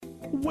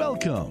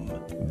Welcome.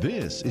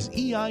 This is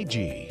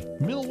EIG,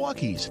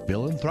 Milwaukee's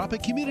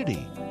philanthropic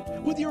community,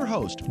 with your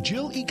host,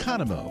 Jill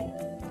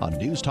Economou, on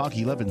News Talk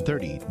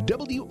 1130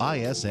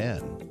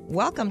 WISN.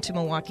 Welcome to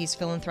Milwaukee's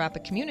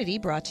philanthropic community,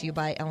 brought to you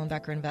by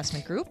Ellenbecker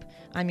Investment Group.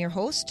 I'm your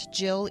host,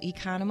 Jill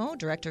Economou,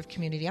 Director of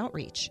Community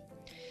Outreach.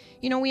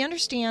 You know, we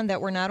understand that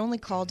we're not only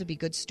called to be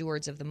good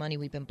stewards of the money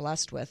we've been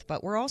blessed with,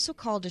 but we're also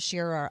called to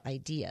share our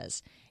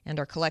ideas and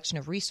our collection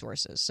of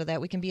resources so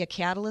that we can be a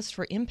catalyst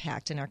for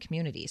impact in our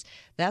communities.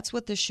 That's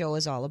what this show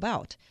is all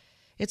about.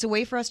 It's a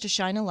way for us to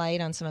shine a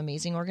light on some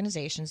amazing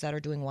organizations that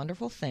are doing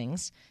wonderful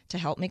things to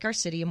help make our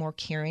city a more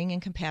caring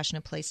and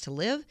compassionate place to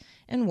live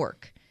and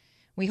work.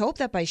 We hope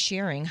that by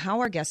sharing how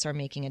our guests are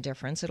making a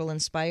difference, it'll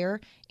inspire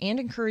and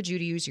encourage you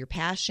to use your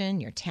passion,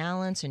 your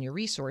talents, and your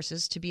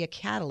resources to be a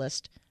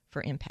catalyst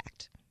for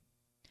impact.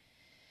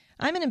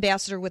 I'm an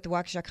ambassador with the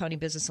Waukesha County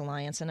Business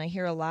Alliance, and I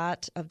hear a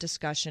lot of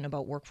discussion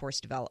about workforce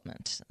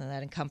development.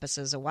 That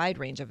encompasses a wide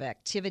range of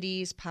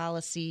activities,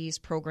 policies,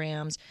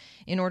 programs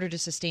in order to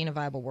sustain a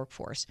viable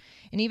workforce.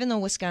 And even though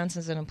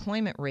Wisconsin's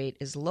unemployment rate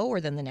is lower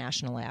than the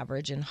national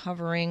average and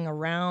hovering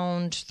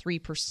around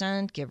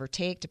 3%, give or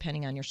take,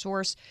 depending on your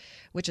source,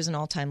 which is an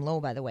all-time low,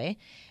 by the way,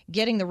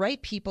 getting the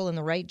right people in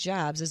the right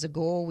jobs is a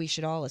goal we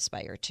should all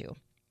aspire to.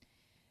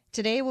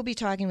 Today, we'll be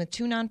talking with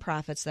two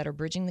nonprofits that are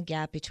bridging the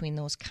gap between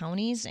those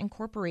counties and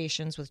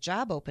corporations with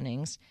job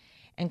openings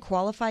and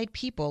qualified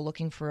people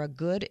looking for a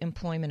good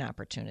employment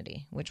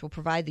opportunity, which will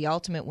provide the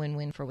ultimate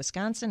win-win for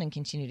Wisconsin and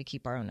continue to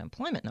keep our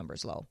unemployment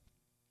numbers low.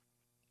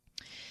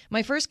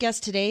 My first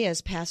guest today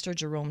is Pastor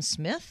Jerome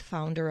Smith,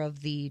 founder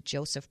of the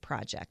Joseph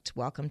Project.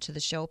 Welcome to the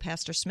show,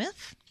 Pastor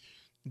Smith.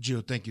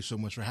 Jill, thank you so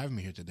much for having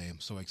me here today. I'm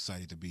so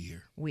excited to be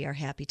here. We are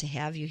happy to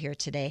have you here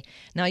today.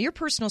 Now, your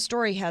personal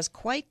story has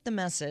quite the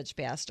message,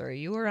 Pastor.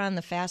 You were on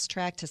the fast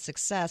track to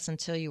success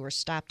until you were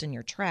stopped in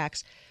your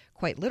tracks,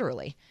 quite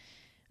literally.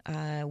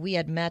 We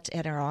had met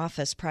at our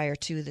office prior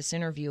to this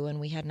interview,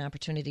 and we had an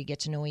opportunity to get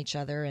to know each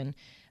other, and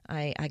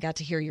I got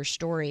to hear your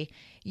story.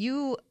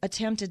 You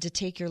attempted to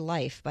take your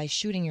life by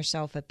shooting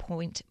yourself at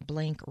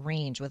point-blank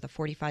range with a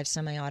 .45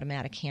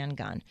 semi-automatic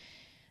handgun.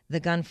 The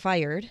gun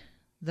fired.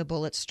 The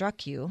bullet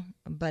struck you,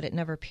 but it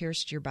never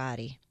pierced your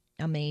body.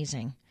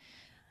 Amazing.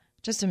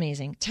 Just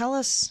amazing. Tell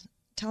us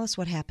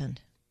what happened.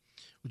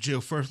 Well,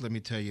 Jill, first let me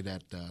tell you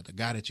that the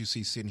guy that you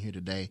see sitting here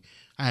today,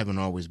 I haven't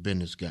always been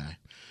this guy.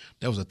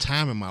 There was a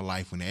time in my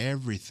life when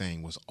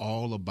everything was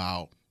all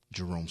about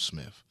Jerome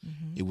Smith.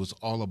 Mm-hmm. It was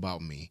all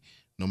about me.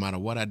 No matter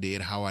what I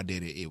did, how I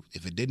did it,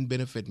 if it didn't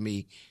benefit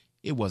me,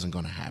 it wasn't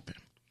going to happen.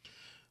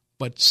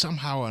 But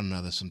somehow or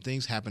another, some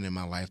things happened in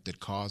my life that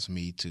caused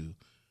me to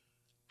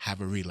have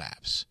a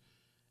relapse.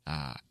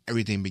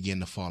 Everything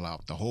began to fall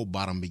out. The whole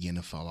bottom began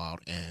to fall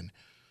out, and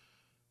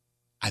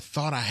I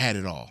thought I had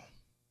it all.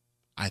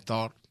 I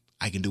thought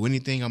I can do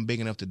anything I'm big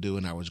enough to do,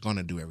 and I was going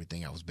to do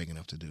everything I was big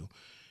enough to do.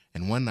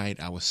 And one night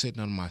I was sitting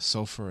on my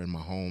sofa in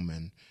my home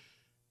and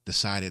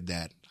decided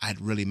that I'd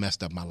really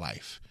messed up my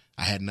life.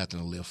 I had nothing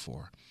to live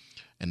for.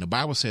 And the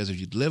Bible says if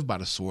you live by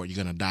the sword,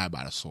 you're going to die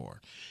by the sword.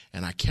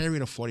 And I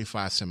carried a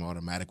 .45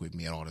 semi-automatic with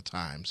me at all the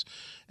times.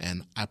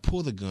 And I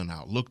pulled the gun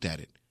out, looked at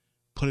it,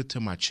 put it to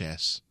my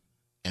chest,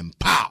 and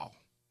pow,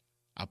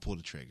 I pulled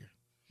the trigger.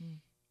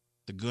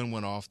 The gun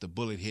went off. The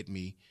bullet hit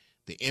me.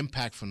 The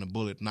impact from the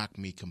bullet knocked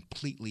me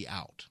completely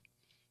out.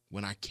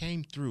 When I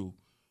came through,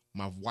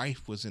 my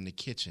wife was in the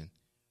kitchen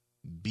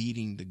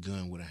beating the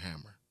gun with a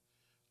hammer.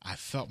 I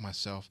felt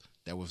myself.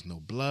 There was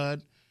no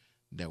blood.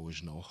 There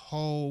was no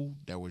hole.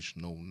 There was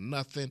no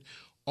nothing.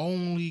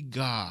 Only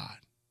God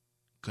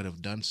could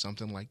have done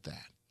something like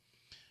that.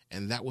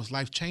 And that was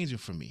life-changing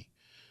for me.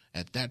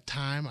 At that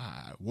time,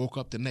 I woke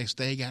up the next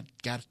day,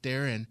 got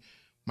there, and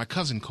my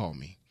cousin called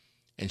me.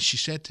 And she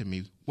said to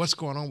me, "What's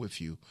going on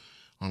with you?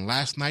 On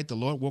last night, the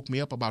Lord woke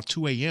me up about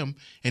 2 a.m.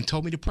 and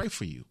told me to pray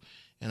for you."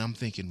 And I'm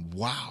thinking,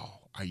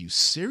 wow, are you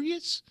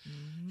serious?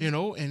 Mm-hmm. You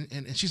know,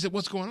 and she said,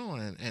 "What's going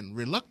on?" And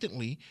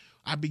reluctantly,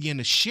 I began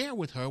to share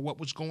with her what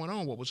was going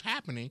on, what was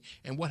happening,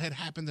 and what had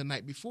happened the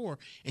night before.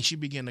 And she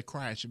began to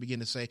cry. She began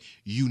to say,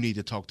 "You need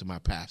to talk to my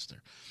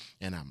pastor."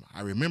 And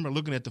I remember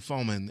looking at the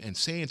phone and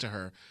saying to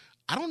her,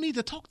 "I don't need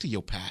to talk to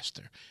your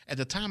pastor." At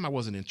the time, I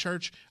wasn't in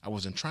church. I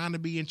wasn't trying to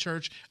be in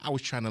church. I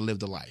was trying to live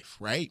the life,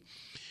 right?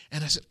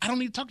 And I said, "I don't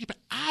need to talk to you."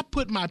 I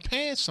put my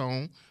pants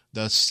on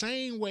the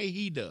same way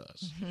he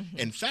does.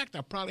 In fact,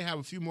 I probably have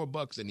a few more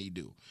bucks than he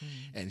do.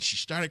 And she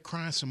started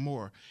crying some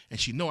more. And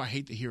she know I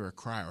hate to hear her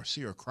cry or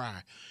see her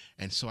cry.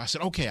 And so I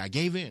said, okay, I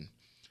gave in.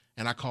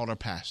 And I called her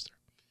pastor.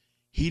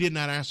 He did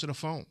not answer the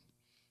phone.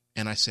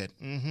 And I said,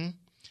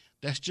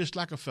 that's just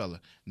like a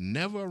fella.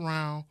 Never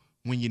around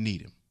when you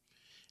need him.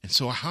 And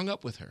so I hung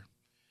up with her.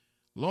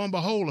 Lo and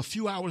behold, a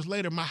few hours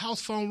later, my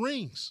house phone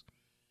rings.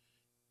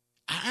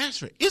 I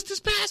answer it. It's this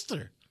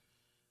pastor.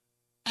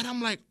 And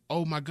I'm like,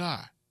 oh, my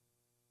God.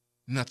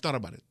 And I thought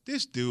about it.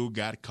 This dude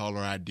got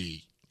caller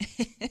ID.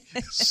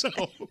 So,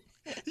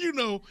 you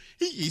know,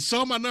 he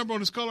saw my number on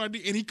his caller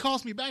ID, and he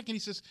calls me back, and he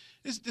says,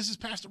 this is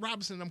Pastor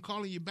Robinson. I'm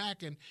calling you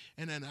back, and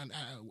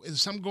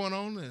is something going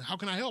on, and how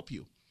can I help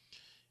you?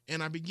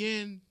 And I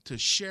began to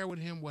share with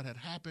him what had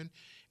happened.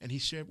 And he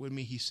shared with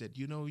me, he said,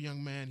 you know,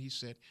 young man, he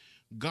said,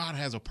 God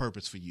has a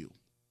purpose for you.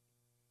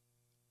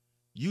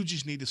 You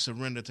just need to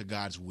surrender to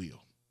God's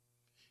will.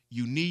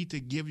 You need to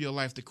give your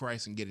life to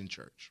Christ and get in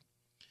church.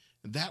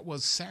 That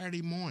was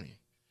Saturday morning.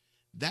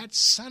 That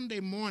Sunday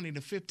morning,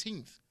 the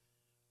 15th,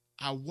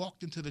 I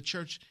walked into the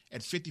church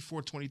at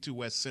 5422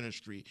 West Center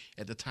Street.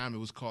 At the time, it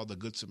was called the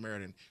Good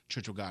Samaritan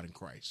Church of God in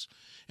Christ.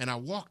 And I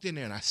walked in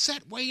there, and I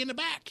sat way in the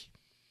back.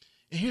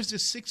 And here's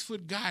this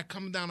 6-foot guy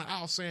coming down the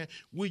aisle saying,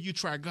 will you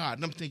try God?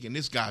 And I'm thinking,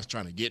 this guy's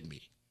trying to get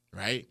me,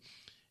 right?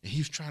 And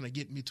he's trying to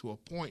get me to a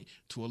point,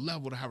 to a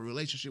level to have a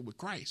relationship with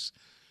Christ.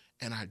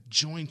 And I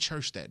joined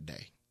church that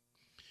day.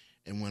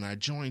 And when I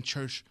joined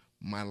church,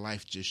 my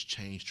life just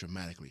changed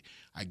dramatically.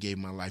 I gave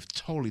my life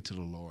totally to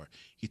the Lord.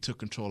 He took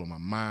control of my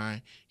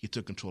mind. He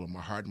took control of my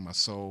heart and my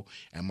soul.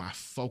 And my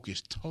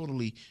focus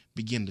totally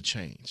began to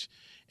change.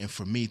 And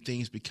for me,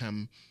 things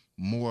become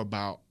more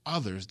about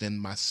others than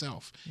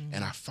myself. Mm-hmm.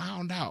 And I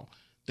found out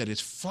that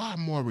it's far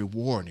more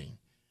rewarding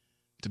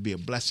to be a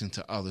blessing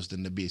to others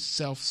than to be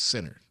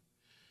self-centered.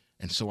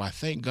 And so I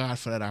thank God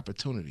for that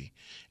opportunity.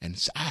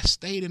 And I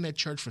stayed in that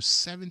church for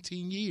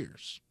 17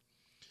 years.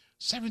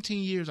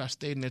 17 years I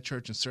stayed in that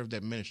church and served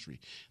that ministry.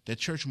 That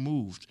church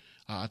moved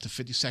to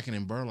 52nd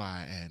and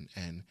Burleigh,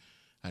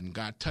 and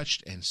God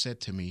touched and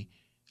said to me,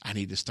 I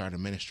need to start a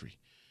ministry.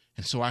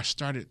 And so I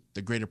started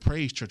the Greater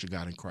Praise Church of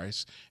God in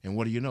Christ. And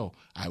what do you know?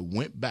 I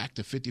went back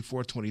to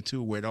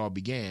 5422 where it all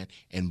began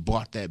and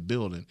bought that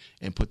building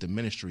and put the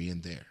ministry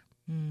in there.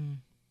 Mm.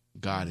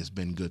 God has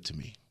been good to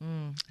me.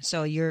 Mm.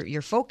 So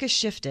your focus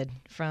shifted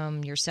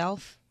from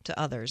yourself to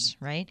others,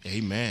 right?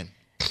 Amen.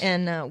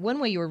 And one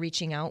way you were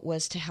reaching out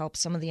was to help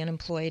some of the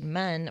unemployed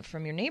men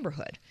from your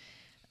neighborhood.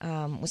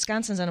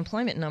 Wisconsin's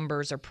unemployment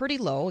numbers are pretty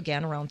low,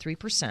 again, around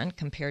 3%,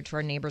 compared to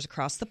our neighbors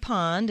across the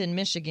pond in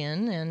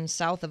Michigan and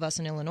south of us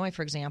in Illinois,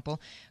 for example,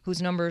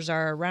 whose numbers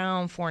are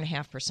around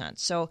 4.5%.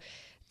 So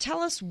tell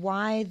us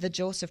why the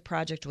Joseph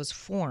Project was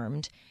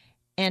formed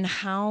and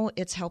how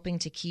it's helping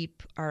to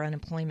keep our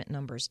unemployment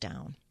numbers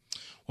down.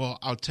 Well,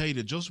 I'll tell you,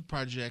 the Joseph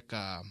Project,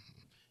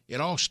 it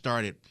all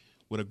started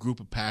with a group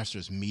of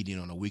pastors meeting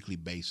on a weekly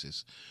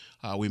basis.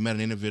 We met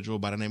an individual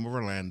by the name of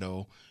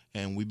Orlando,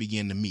 and we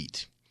began to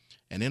meet.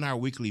 And in our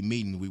weekly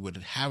meeting, we would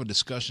have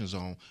discussions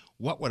on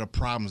what were the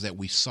problems that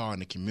we saw in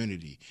the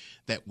community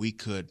that we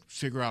could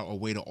figure out a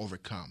way to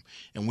overcome.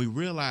 And we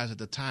realized at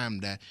the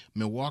time that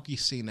Milwaukee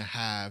seemed to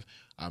have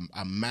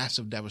a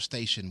massive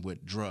devastation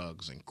with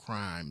drugs and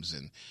crimes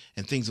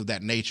and things of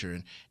that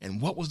nature.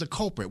 And what was the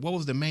culprit? What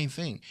was the main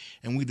thing?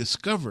 And we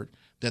discovered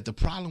that the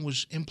problem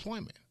was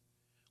employment.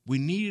 We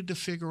needed to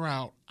figure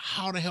out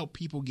how to help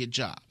people get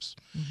jobs.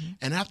 Mm-hmm.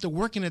 And after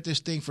working at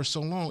this thing for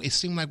so long, it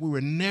seemed like we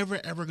were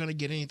never, ever going to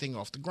get anything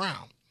off the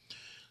ground.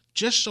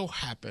 Just so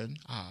happened,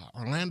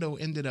 Orlando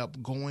ended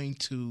up going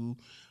to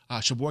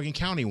Sheboygan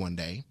County one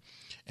day.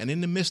 And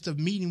in the midst of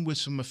meeting with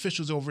some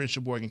officials over in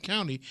Sheboygan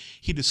County,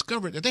 he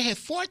discovered that they had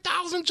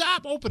 4,000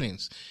 job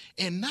openings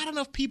and not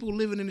enough people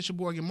living in the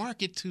Sheboygan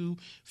market to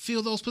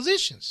fill those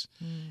positions.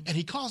 Mm. And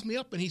he calls me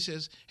up and he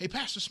says, hey,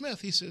 Pastor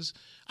Smith, he says,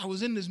 I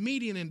was in this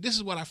meeting and this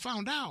is what I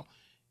found out.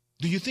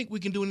 Do you think we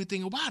can do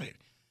anything about it?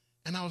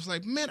 And I was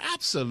like, man,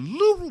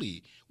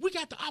 absolutely. We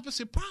got the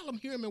opposite problem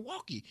here in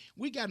Milwaukee.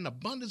 We got an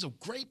abundance of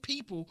great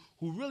people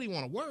who really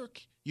want to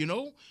work, you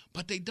know,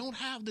 but they don't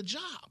have the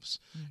jobs.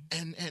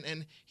 Mm-hmm.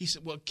 And he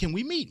said, well, can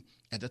we meet?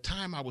 At the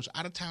time, I was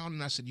out of town,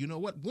 and I said, you know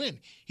what,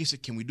 when? He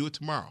said, can we do it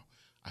tomorrow?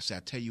 I said, I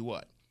tell you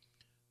what,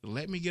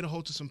 let me get a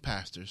hold of some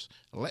pastors.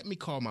 Let me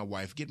call my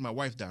wife, get my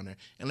wife down there,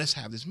 and let's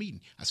have this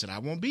meeting. I said, I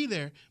won't be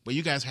there, but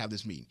you guys have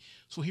this meeting.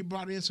 So he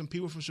brought in some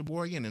people from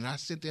Sheboygan, and I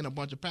sent in a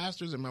bunch of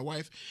pastors and my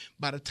wife.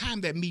 By the time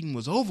that meeting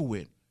was over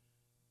with,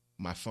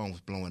 my phone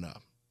was blowing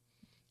up.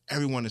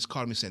 Everyone is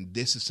calling me saying,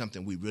 this is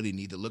something we really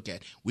need to look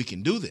at. We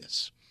can do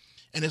this.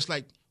 And it's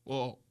like,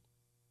 well,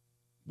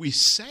 we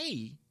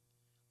say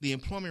the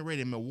employment rate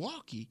in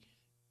Milwaukee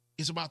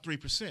is about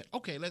 3%.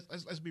 Okay,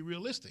 let's be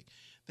realistic.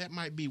 That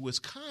might be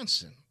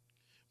Wisconsin.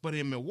 But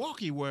in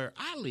Milwaukee, where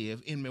I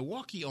live, in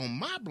Milwaukee on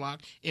my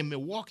block, in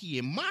Milwaukee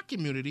in my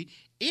community,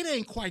 it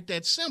ain't quite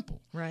that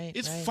simple. Right.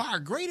 It's far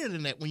greater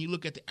than that when you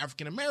look at the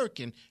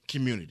African-American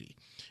community.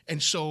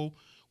 And so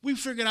we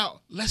figured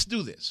out, let's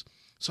do this.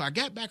 So I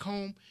got back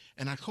home,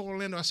 and I called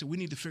Orlando. I said, we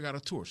need to figure out a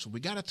tour. So we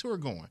got a tour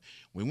going.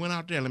 We went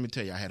out there. Let me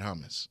tell you, I had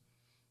hummus.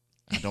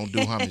 I don't do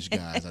hummus,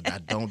 guys. I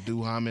don't do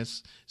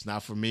hummus. It's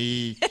not for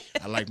me.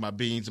 I like my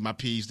beans and my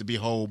peas to be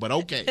whole, but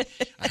okay.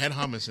 I had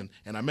hummus,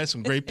 and I met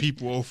some great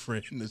people over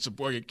in the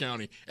Sheboygan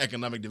County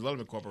Economic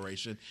Development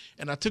Corporation,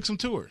 and I took some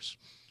tours.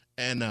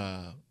 And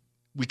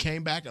we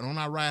came back, and on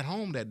our ride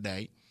home that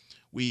day,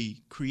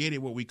 we created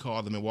what we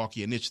call the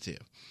Milwaukee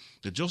Initiative.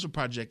 The Joseph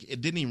Project,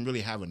 it didn't even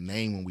really have a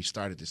name when we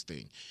started this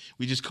thing.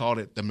 We just called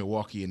it the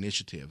Milwaukee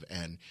Initiative.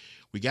 And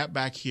we got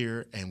back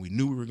here, and we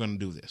knew we were going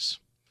to do this.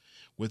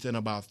 Within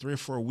about 3 or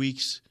 4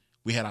 weeks,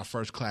 we had our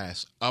first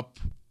class up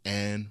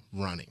and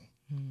running.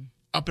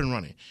 Up and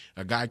running.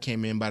 A guy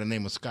came in by the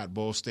name of Scott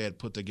Bolstead,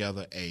 put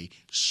together a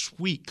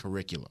sweet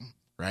curriculum,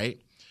 right?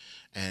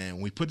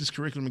 And we put this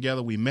curriculum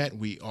together. We met.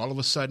 All of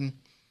a sudden,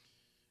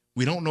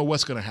 we don't know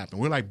what's going to happen.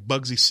 We're like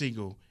Bugsy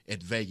Siegel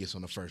at Vegas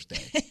on the first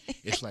day.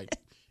 It's like,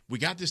 we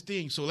got this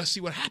thing, so let's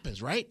see what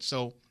happens, right?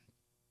 So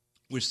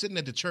we're sitting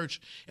at the church,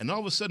 and all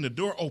of a sudden the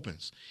door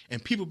opens,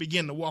 and people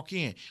begin to walk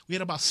in. We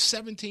had about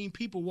 17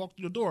 people walk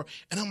through the door,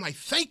 and I'm like,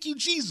 thank you,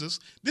 Jesus.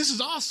 This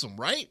is awesome,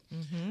 right?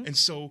 Mm-hmm. And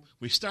so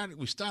we start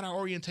our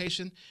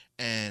orientation,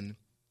 and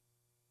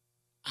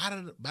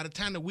by the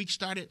time the week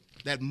started,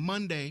 that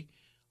Monday,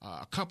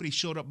 a company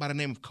showed up by the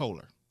name of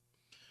Kohler.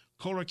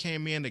 Kohler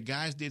came in. The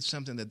guys did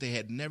something that they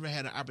had never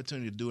had an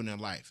opportunity to do in their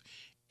life,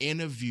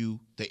 interview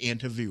the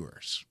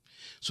interviewers.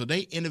 So they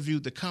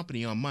interviewed the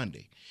company on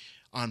Monday.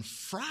 On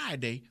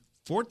Friday,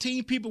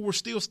 14 people were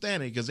still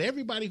standing because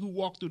everybody who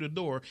walked through the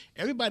door,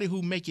 everybody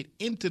who make it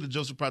into the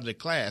Joseph Project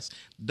class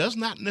does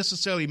not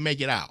necessarily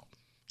make it out,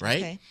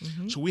 right? Okay.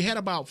 Mm-hmm. So we had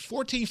about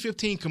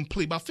 15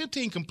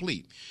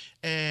 complete.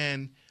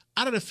 And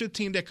out of the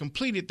 15 that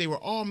completed, they were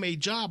all made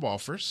job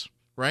offers,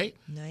 right?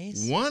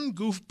 Nice. One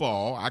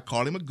goofball, I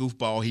call him a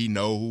goofball, he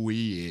know who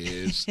he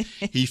is.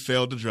 He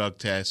failed the drug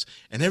test,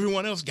 and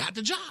everyone else got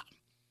the job.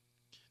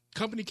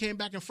 Company came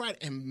back on Friday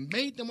and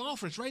made them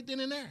offers right then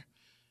and there.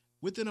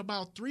 Within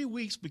about 3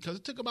 weeks, because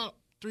it took about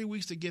 3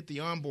 weeks to get the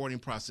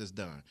onboarding process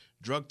done,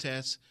 drug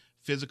tests,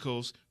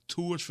 physicals,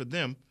 tours for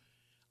them.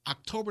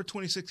 October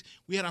 26th,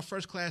 we had our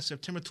first class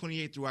September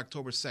 28th through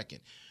October 2nd.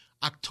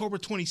 October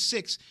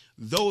 26th,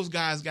 those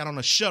guys got on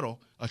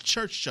a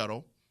church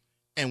shuttle,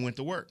 and went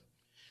to work.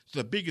 So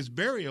the biggest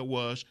barrier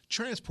was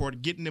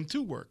transport, getting them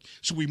to work.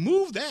 So we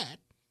moved that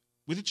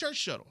with the church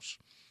shuttles.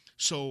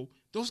 So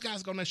those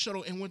guys got on that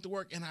shuttle and went to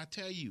work. And I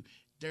tell you,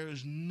 there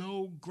is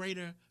no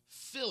greater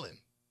feeling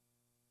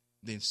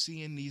than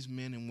seeing these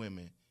men and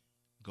women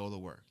go to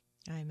work.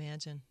 I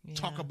imagine. Yeah.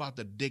 Talk about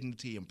the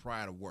dignity and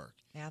pride of work.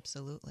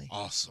 Absolutely.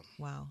 Awesome.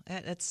 Wow.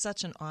 That's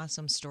such an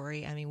awesome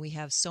story. I mean, we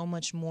have so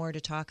much more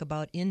to talk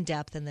about in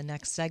depth in the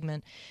next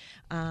segment.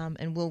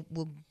 And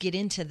we'll get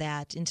into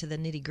that, into the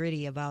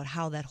nitty-gritty about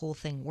how that whole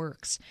thing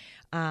works.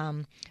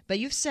 But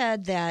you've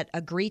said that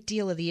a great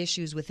deal of the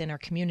issues within our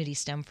community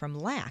stem from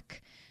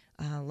lack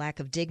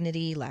of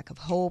dignity, lack of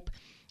hope,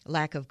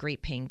 lack of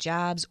great paying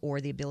jobs, or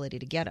the ability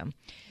to get them.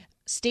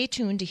 Stay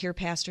tuned to hear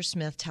Pastor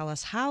Smith tell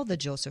us how the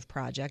Joseph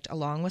Project,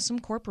 along with some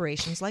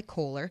corporations like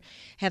Kohler,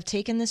 have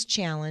taken this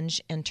challenge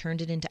and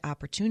turned it into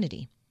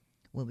opportunity.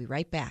 We'll be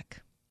right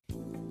back.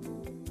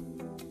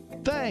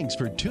 Thanks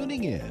for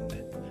tuning in.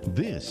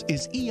 This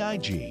is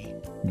EIG,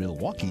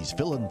 Milwaukee's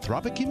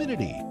philanthropic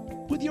community,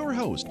 with your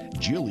host,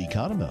 Jill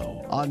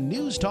Economou, on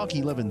News Talk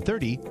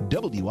 1130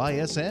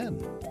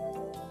 WISN.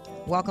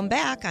 Welcome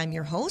back. I'm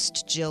your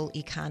host, Jill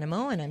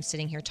Economou, and I'm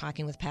sitting here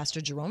talking with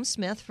Pastor Jerome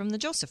Smith from the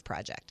Joseph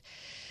Project.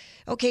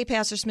 Okay,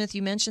 Pastor Smith,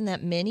 you mentioned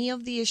that many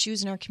of the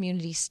issues in our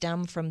community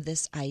stem from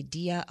this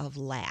idea of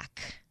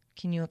lack.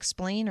 Can you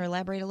explain or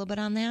elaborate a little bit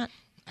on that?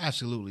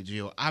 Absolutely,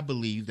 Jill. I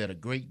believe that a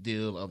great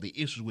deal of the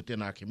issues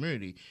within our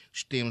community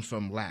stems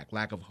from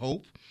lack of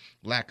hope,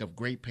 lack of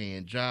great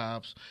paying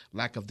jobs,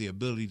 lack of the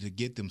ability to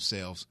get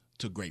themselves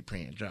to great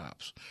paying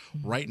jobs.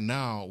 Mm-hmm. Right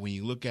now, when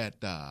you look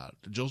at the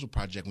Joseph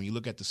Project, when you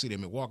look at the city of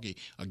Milwaukee,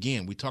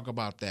 again, we talk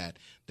about that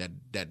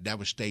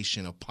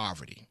devastation of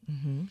poverty.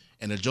 Mm-hmm.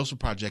 And the Joseph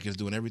Project is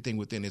doing everything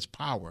within its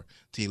power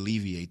to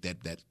alleviate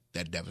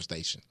that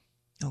devastation.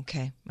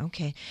 Okay.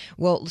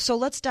 Well, so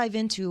let's dive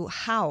into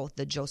how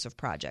the Joseph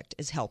Project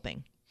is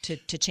helping to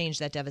change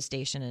that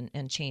devastation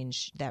and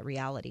change that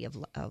reality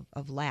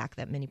of lack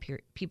that many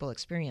people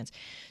experience.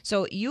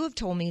 So you have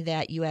told me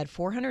that you had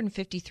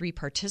 453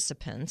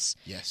 participants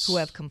who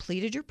have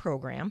completed your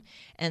program,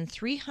 and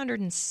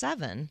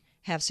 307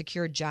 have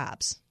secured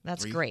jobs.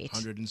 That's great.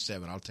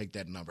 307. I'll take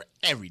that number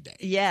every day.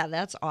 Yeah,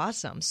 that's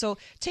awesome. So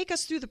take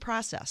us through the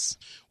process.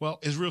 Well,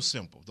 it's real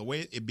simple. The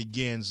way it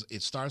begins,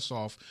 it starts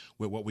off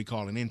with what we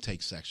call an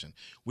intake section.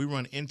 We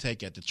run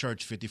intake at the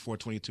church,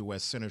 5422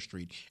 West Center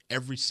Street,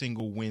 every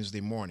single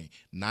Wednesday morning,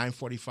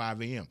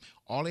 9:45 a.m.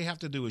 All they have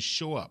to do is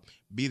show up,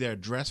 be there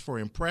dressed to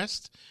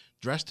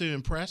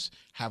impress,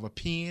 have a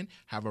pen,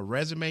 have a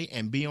resume,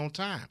 and be on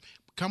time.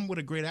 Come with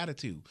a great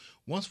attitude.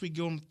 Once we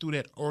go through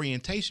that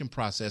orientation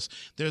process,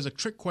 there's a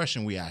trick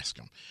question we ask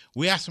them.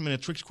 We ask them in a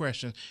trick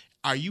question,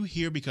 are you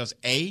here because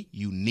A,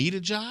 you need a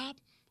job,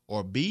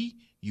 or B,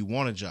 you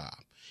want a job?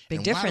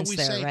 Big difference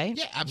there, say, right?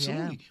 Yeah,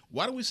 absolutely. Yeah.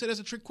 Why do we say that's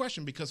a trick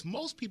question? Because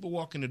most people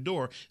walk in the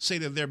door, say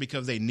they're there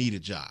because they need a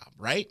job,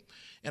 right?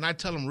 And I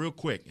tell them real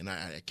quick, and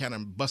I kind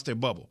of bust their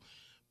bubble.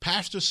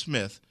 Pastor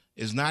Smith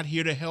is not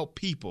here to help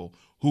people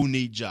who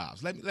need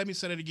jobs. Let me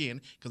say that again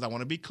because I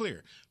want to be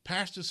clear.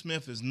 Pastor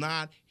Smith is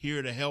not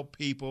here to help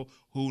people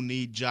who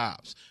need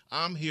jobs.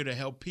 I'm here to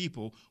help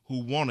people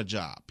who want a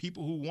job,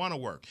 people who want to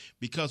work.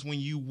 Because when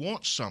you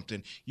want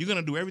something, you're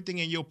going to do everything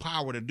in your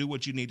power to do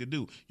what you need to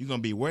do. You're going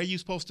to be where you're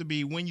supposed to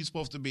be, when you're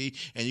supposed to be,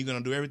 and you're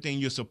going to do everything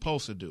you're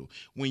supposed to do.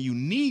 When you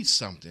need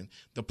something,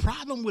 the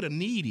problem with a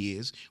need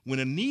is when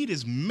a need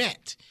is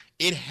met,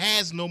 it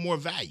has no more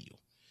value.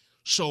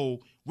 So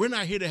We're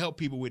not here to help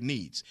people with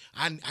needs.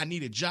 I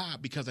need a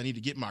job because I need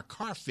to get my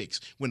car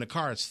fixed. When the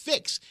car is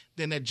fixed,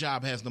 then that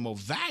job has no more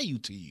value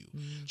to you.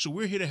 So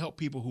we're here to help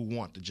people who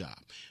want the job.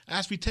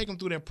 As we take them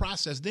through that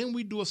process, then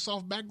we do a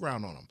soft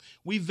background on them.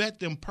 We vet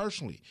them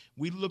personally.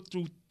 We look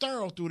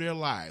thorough through their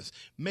lives,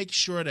 make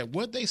sure that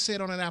what they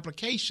said on an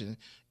application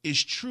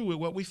is true with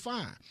what we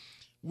find.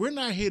 We're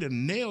not here to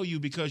nail you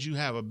because you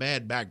have a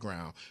bad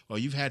background or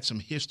you've had some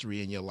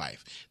history in your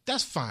life.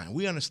 That's fine.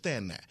 We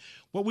understand that.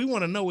 What we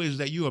want to know is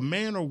that you're a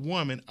man or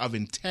woman of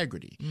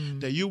integrity,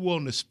 that you're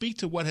willing to speak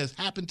to what has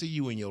happened to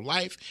you in your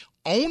life,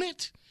 own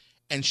it,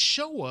 and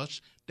show us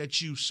that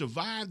you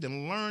survived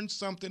and learned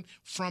something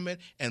from it.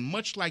 And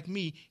much like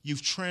me,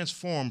 you've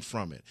transformed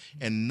from it.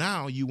 And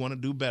now you want to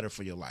do better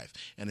for your life.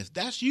 And if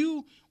that's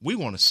you, we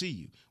want to see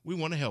you. We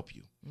want to help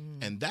you.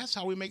 And that's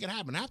how we make it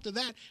happen. After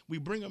that, we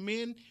bring them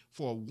in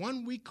for a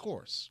 1-week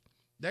course.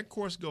 That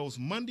course goes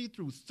Monday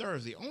through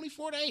Thursday, only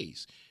 4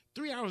 days,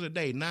 3 hours a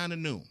day, 9 to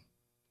noon.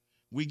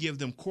 We give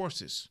them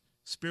courses,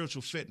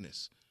 spiritual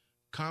fitness,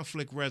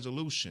 conflict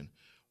resolution,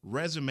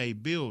 resume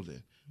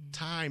building,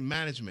 time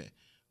management,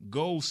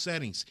 goal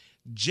settings,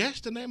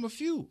 just to name a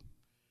few.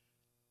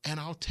 And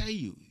I'll tell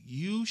you,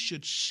 you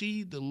should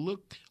see the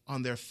look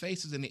on their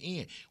faces in the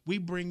end. We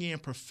bring in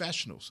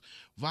professionals,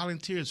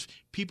 volunteers,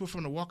 people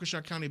from the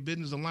Waukesha County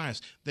Business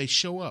Alliance. They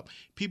show up.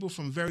 People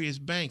from various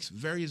banks,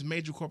 various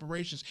major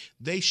corporations,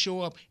 they show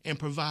up and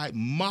provide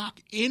mock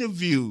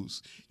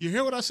interviews. You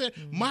hear what I said?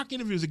 Mock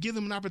interviews to give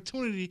them an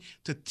opportunity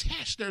to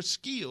test their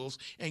skills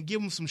and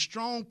give them some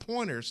strong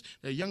pointers.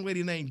 A young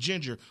lady named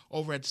Ginger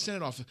over at the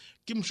Senate office,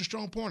 give them some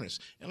strong pointers.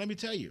 And let me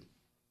tell you,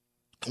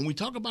 when we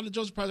talk about the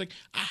Joseph Project,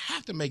 I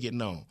have to make it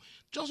known.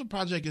 Joseph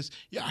Project is,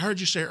 I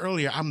heard you say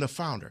earlier, I'm the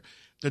founder.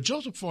 The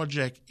Joseph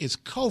Project is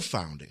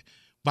co-founded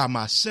by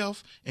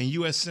myself and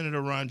U.S.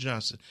 Senator Ron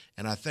Johnson,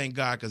 and I thank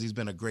God because he's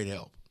been a great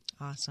help.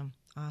 Awesome.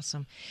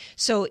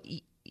 So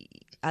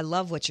I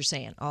love what you're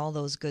saying, all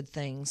those good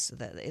things.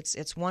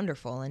 It's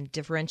wonderful, and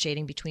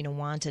differentiating between a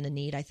want and a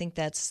need, I think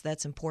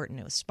that's important.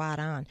 It was spot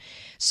on.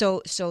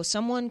 So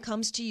someone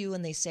comes to you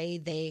and they say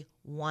they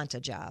want a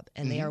job,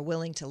 and they are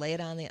willing to lay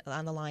it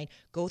on the line,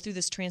 go through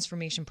this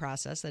transformation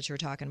process that you're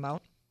talking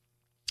about,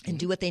 and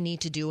do what they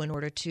need to do in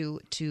order to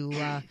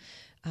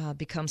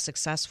become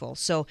successful.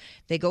 So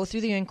they go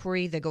through the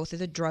inquiry, they go through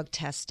the drug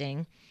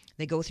testing,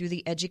 they go through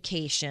the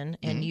education,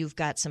 and you've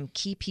got some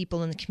key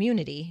people in the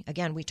community.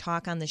 Again, we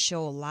talk on the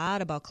show a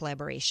lot about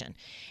collaboration.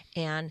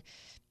 And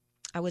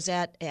I was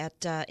at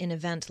an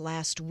event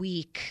last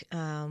week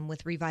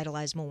with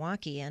Revitalize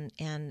Milwaukee,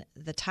 and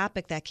the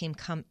topic that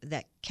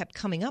kept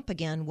coming up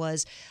again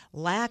was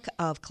lack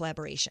of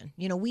collaboration.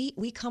 You know,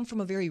 we come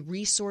from a very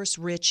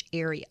resource-rich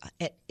area.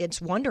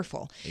 It's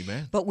wonderful.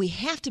 Amen. But we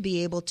have to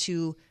be able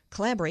to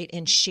collaborate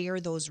and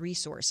share those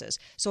resources.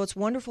 So it's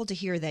wonderful to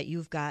hear that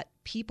you've got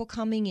people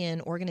coming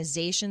in,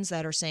 organizations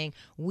that are saying,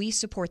 we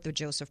support the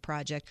Joseph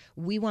Project,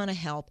 we want to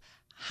help.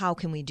 How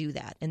can we do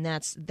that? And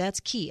that's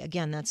key.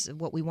 Again, that's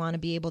what we want to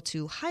be able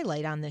to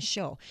highlight on this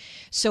show.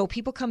 So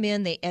people come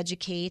in, they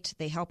educate,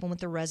 they help them with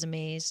their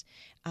resumes,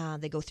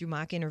 they go through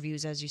mock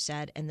interviews, as you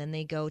said, and then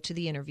they go to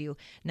the interview.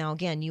 Now,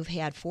 again, you've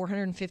had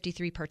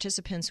 453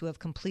 participants who have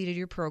completed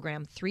your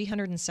program,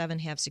 307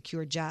 have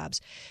secured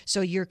jobs.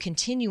 So you're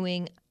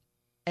continuing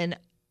an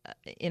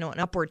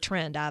upward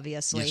trend,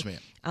 obviously. Yes,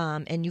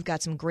 ma'am. And you've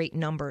got some great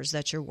numbers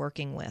that you're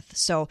working with.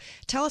 So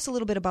tell us a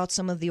little bit about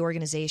some of the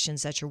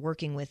organizations that you're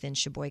working with in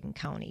Sheboygan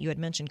County. You had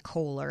mentioned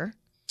Kohler.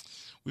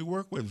 We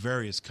work with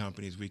various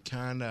companies. We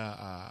kind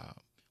of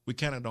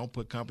don't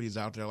put companies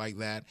out there like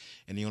that,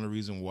 and the only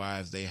reason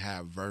why is they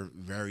have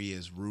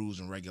various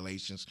rules and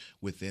regulations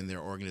within their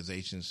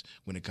organizations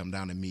when it comes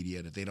down to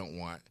media that they don't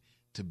want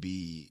to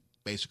be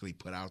basically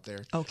put out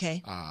there.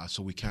 Okay.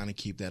 So we kind of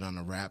keep that on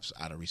the wraps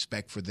out of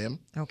respect for them.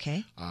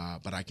 Okay.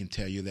 But I can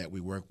tell you that we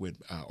work with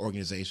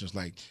organizations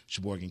like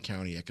Sheboygan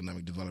County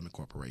Economic Development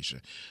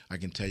Corporation. I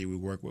can tell you we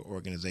work with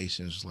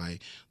organizations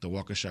like the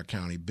Waukesha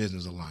County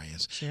Business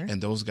Alliance. Sure.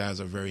 And those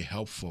guys are very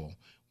helpful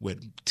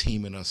with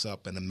teaming us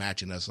up and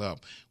matching us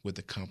up with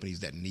the companies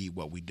that need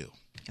what we do.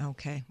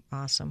 Okay.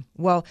 Awesome.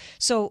 Well,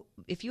 so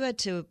if you had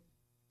to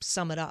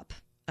sum it up,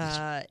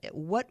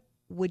 what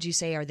would you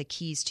say are the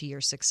keys to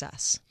your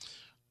success?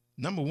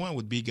 Number one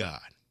would be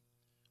God.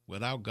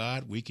 Without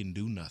God, we can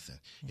do nothing.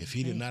 Okay. If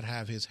he did not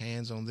have his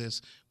hands on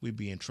this, we'd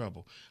be in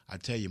trouble. I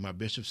tell you, my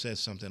bishop says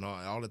something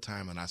all the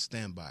time, and I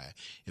stand by it.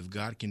 If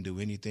God can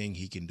do anything,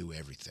 he can do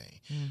everything.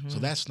 Mm-hmm. So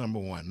that's number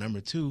one. Number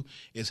two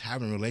is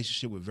having a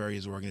relationship with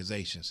various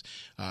organizations.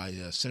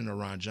 Senator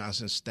Ron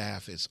Johnson's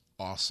staff is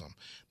awesome.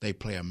 They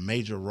play a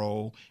major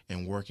role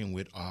in working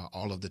with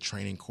all of the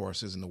training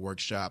courses and the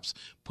workshops,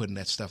 putting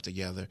that stuff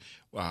together,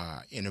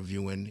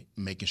 interviewing,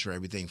 making sure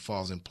everything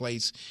falls in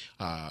place,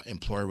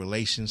 employee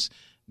relations.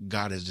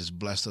 God has just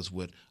blessed us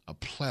with a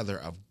plethora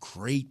of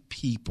great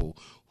people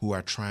who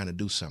are trying to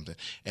do something.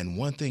 And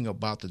one thing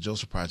about the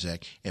Joseph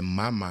Project, in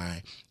my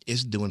mind,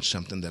 is doing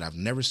something that I've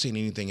never seen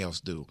anything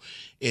else do.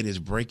 It is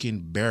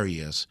breaking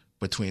barriers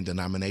between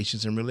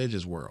denominations and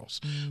religious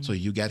worlds. So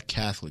you got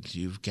Catholics,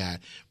 you've got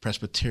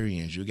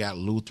Presbyterians, you got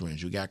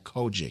Lutherans, you got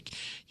Kojic,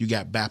 you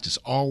got Baptists,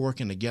 all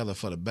working together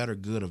for the better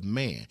good of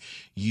man.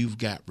 You've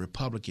got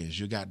Republicans,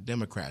 you got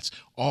Democrats,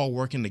 all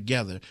working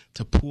together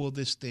to pull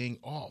this thing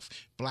off.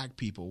 Black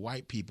people,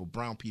 white people,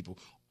 brown people,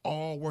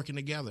 all working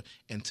together.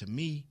 And to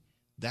me,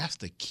 that's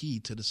the key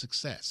to the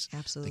success.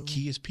 Absolutely. The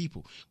key is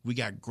people. We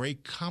got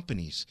great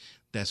companies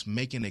that's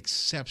making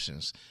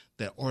exceptions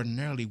that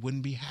ordinarily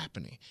wouldn't be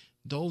happening.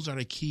 Those are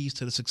the keys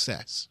to the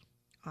success.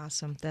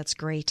 Awesome. That's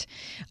great.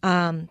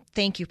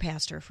 Thank you,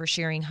 Pastor, for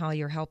sharing how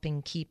you're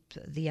helping keep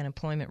the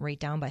unemployment rate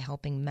down by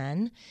helping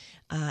men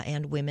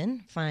and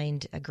women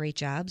find great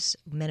jobs,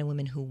 men and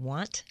women who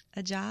want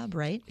a job,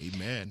 right?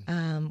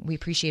 Amen. We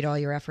appreciate all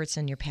your efforts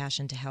and your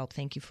passion to help.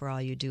 Thank you for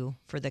all you do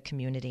for the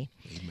community.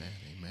 Amen.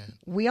 Amen.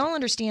 We all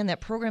understand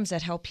that programs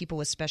that help people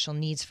with special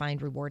needs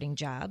find rewarding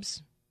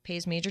jobs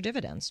pays major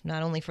dividends,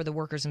 not only for the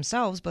workers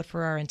themselves, but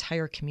for our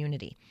entire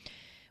community.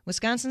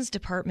 Wisconsin's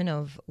Department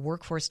of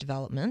Workforce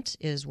Development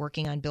is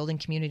working on building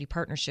community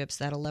partnerships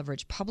that'll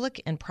leverage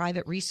public and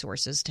private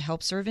resources to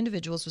help serve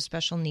individuals with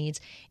special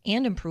needs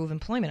and improve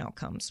employment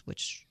outcomes,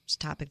 which is a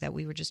topic that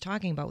we were just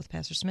talking about with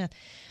Pastor Smith.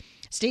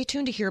 Stay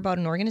tuned to hear about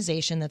an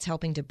organization that's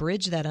helping to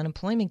bridge that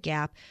unemployment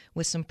gap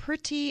with some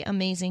pretty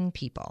amazing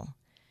people.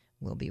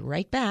 We'll be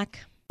right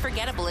back.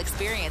 Forgettable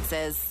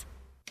experiences.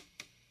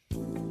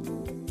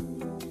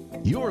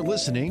 You're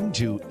listening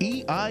to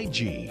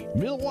EIG,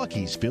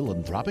 Milwaukee's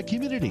philanthropic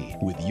community,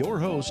 with your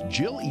host,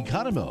 Jill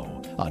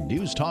Economou, on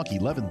News Talk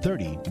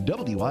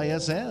 1130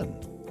 WISN.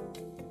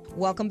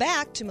 Welcome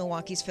back to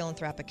Milwaukee's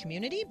philanthropic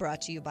community,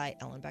 brought to you by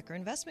Ellenbecker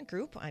Investment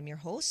Group. I'm your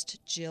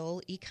host,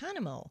 Jill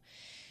Economou.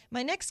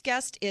 My next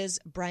guest is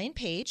Brian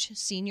Page,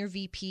 Senior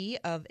VP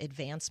of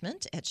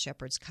Advancement at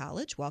Shepherd's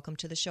College. Welcome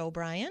to the show,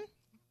 Brian.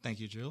 Thank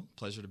you, Jill.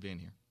 Pleasure to be in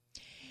here.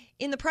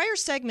 In the prior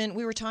segment,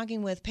 we were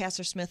talking with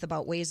Pastor Smith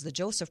about ways the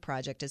Joseph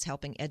Project is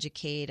helping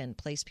educate and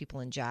place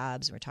people in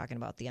jobs. We're talking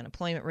about the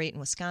unemployment rate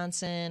in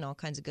Wisconsin, all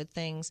kinds of good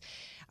things.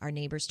 Our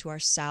neighbors to our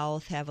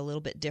south have a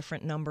little bit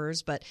different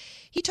numbers, but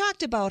he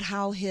talked about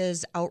how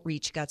his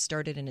outreach got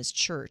started in his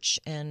church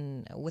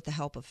and with the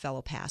help of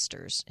fellow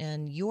pastors.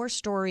 And your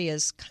story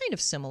is kind of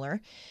similar.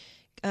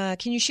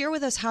 Can you share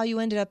with us how you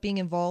ended up being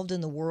involved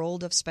in the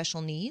world of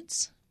special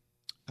needs?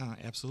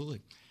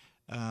 Absolutely.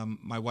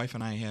 My wife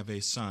and I have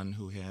a son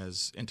who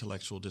has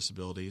intellectual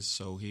disabilities,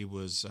 so he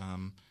was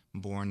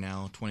born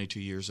now 22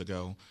 years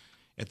ago.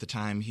 At the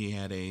time, he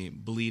had a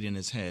bleed in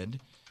his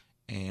head,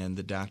 and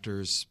the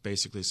doctors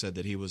basically said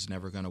that he was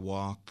never going to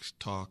walk,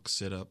 talk,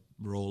 sit up,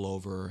 roll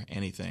over,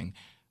 anything.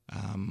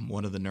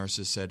 One of the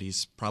nurses said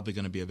he's probably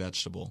going to be a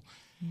vegetable.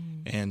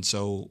 And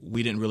so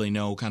we didn't really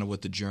know kind of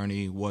what the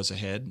journey was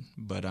ahead,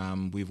 but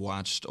we've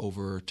watched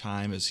over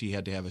time as he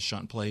had to have a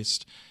shunt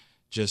placed.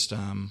 Just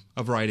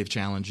a variety of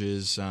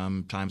challenges.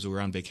 Times we were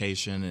on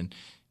vacation and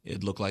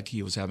it looked like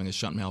he was having a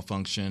shunt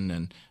malfunction,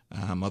 and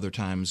other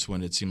times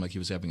when it seemed like he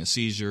was having a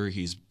seizure.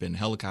 He's been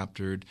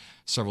helicoptered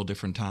several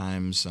different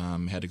times,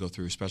 had to go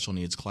through special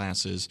needs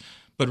classes,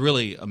 but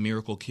really a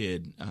miracle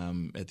kid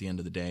at the end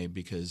of the day,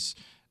 because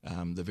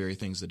the very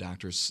things the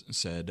doctors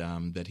said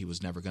that he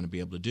was never going to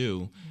be able to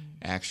do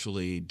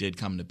actually did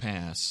come to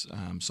pass.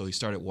 So he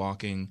started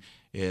walking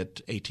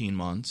at 18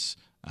 months.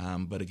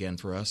 But again,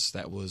 for us,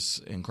 that was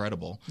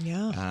incredible.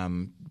 Yeah.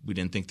 We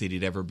didn't think that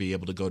he'd ever be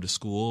able to go to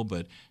school,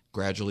 but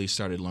gradually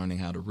started learning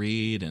how to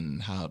read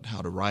and how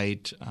to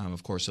write,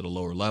 of course, at a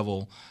lower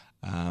level.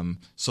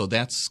 So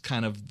that's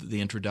kind of the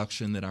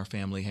introduction that our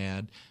family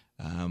had.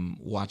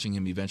 Watching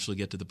him eventually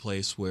get to the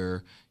place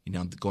where,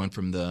 going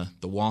from the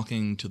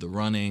walking to the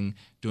running,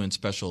 doing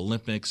Special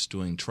Olympics,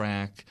 doing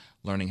track,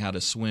 learning how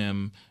to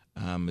swim.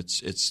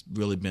 It's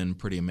really been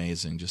pretty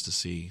amazing just to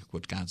see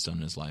what God's done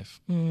in his life.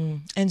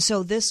 And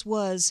so this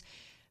was,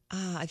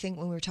 I think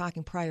when we were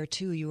talking prior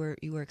to, you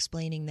were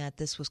explaining that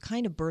this was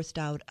kind of birthed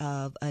out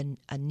of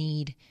a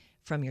need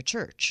from your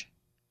church.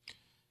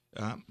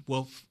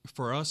 Well,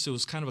 for us, it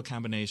was kind of a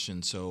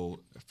combination.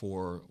 So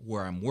for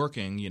where I'm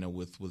working,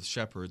 with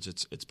Shepherds,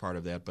 it's part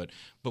of that. But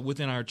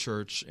within our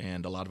church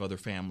and a lot of other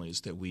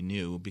families that we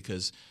knew,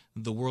 because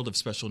the world of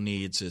special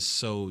needs is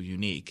so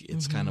unique.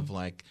 It's kind of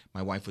like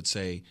my wife would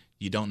say,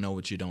 you don't know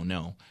what you don't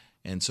know.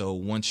 And so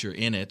once you're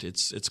in it,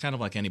 it's kind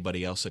of like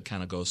anybody else that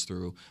kind of goes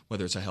through,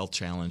 whether it's a health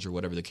challenge or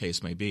whatever the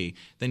case may be.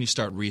 Then you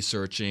start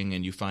researching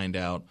and you find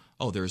out,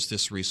 oh, there's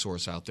this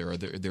resource out there, or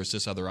there's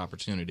this other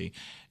opportunity.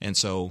 And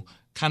so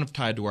kind of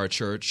tied to our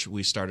church,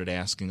 we started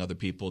asking other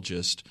people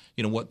just,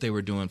 what they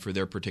were doing for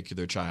their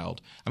particular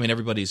child. I mean,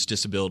 everybody's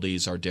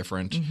disabilities are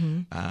different.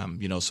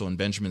 So in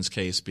Benjamin's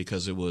case,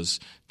 because it was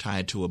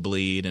tied to a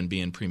bleed and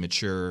being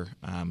premature,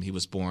 he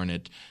was born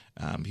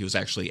he was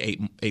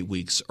actually 8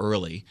 weeks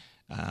early.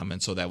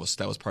 And so that was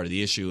part of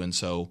the issue. And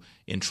so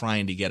in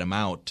trying to get him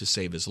out to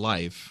save his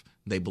life,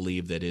 they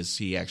believed that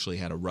he actually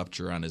had a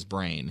rupture on his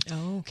brain.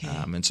 Oh, okay.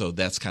 And so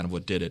that's kind of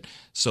what did it.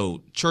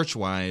 So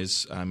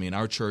church-wise,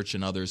 our church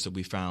and others that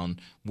we found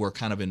were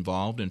kind of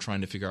involved in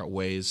trying to figure out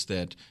ways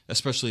that,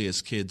 especially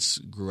as kids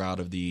grew out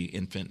of the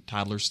infant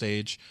toddler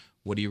stage,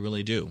 what do you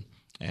really do?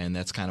 And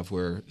that's kind of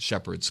where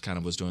Shepherd's kind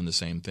of was doing the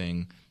same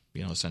thing,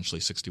 essentially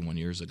 61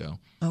 years ago.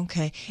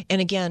 Okay. And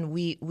again,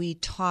 we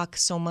talk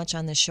so much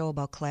on this show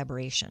about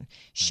collaboration,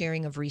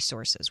 sharing of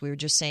resources. We were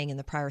just saying in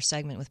the prior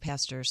segment with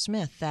Pastor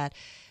Smith that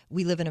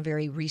we live in a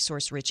very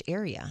resource-rich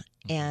area,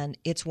 and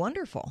it's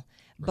wonderful.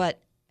 Right.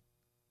 But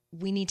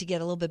we need to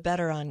get a little bit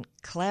better on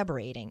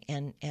collaborating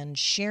and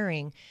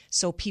sharing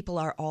so people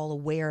are all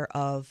aware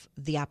of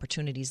the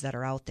opportunities that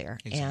are out there.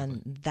 Exactly.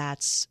 And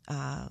that's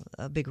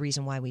a big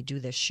reason why we do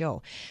this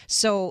show.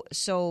 So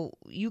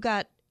you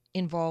got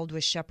involved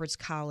with Shepherd's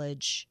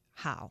College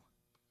how?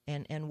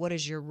 And what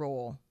is your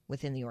role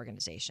within the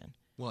organization?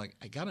 Well,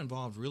 I got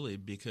involved really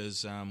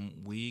because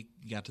we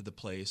got to the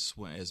place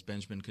as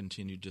Benjamin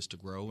continued just to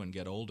grow and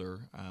get older.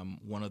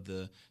 One of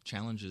the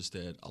challenges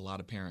that a lot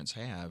of parents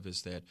have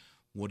is that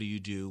what do you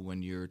do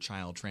when your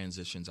child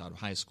transitions out of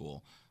high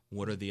school?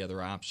 What are the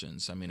other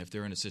options? I mean, if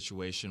they're in a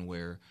situation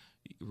where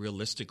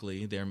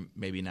realistically they're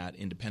maybe not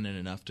independent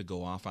enough to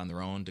go off on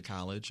their own to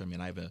college. I mean,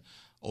 I have an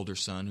older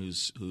son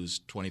who's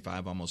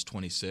 25, almost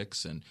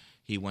 26, and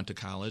he went to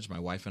college. My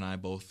wife and I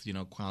both,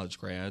 college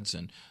grads,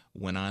 and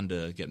went on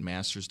to get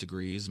master's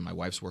degrees. And my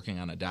wife's working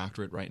on a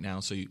doctorate right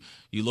now. So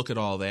you look at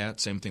all that.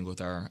 Same thing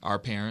with our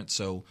parents.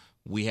 So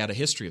we had a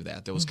history of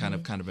that. There was kind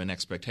of an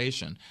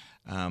expectation.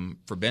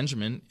 For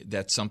Benjamin,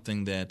 that's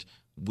something that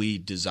we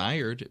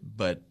desired,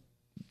 but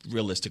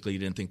realistically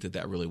didn't think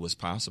that really was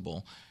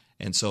possible.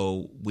 And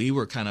so we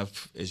were kind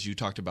of, as you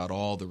talked about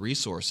all the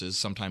resources,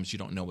 sometimes you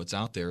don't know what's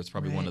out there. It's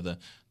probably one of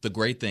the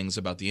great things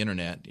about the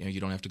internet.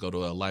 You don't have to go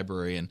to a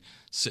library and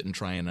sit and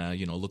try and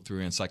look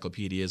through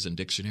encyclopedias and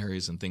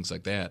dictionaries and things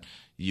like that.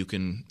 You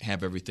can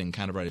have everything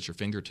kind of right at your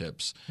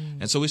fingertips.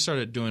 And so we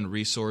started doing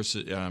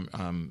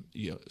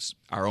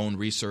our own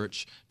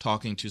research,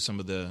 talking to some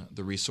of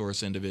the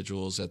resource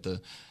individuals at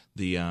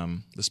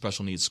the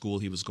special needs school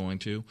he was going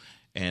to.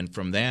 And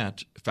from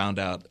that, found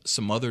out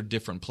some other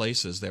different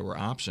places there were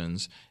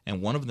options.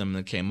 And one of them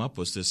that came up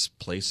was this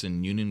place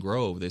in Union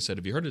Grove. They said,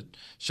 have you heard of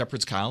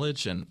Shepherd's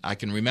College? And I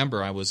can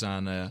remember I was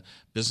on a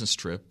business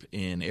trip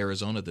in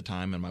Arizona at the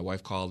time, and my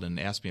wife called and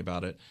asked me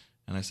about it.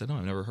 And I said, no,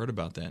 I've never heard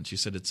about that. And she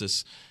said, it's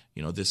this,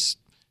 this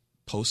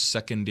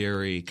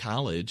post-secondary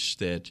college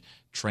that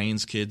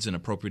trains kids in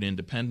appropriate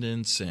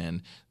independence,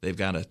 and they've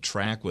got a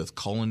track with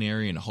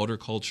culinary and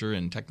horticulture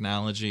and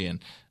technology.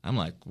 And I'm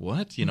like,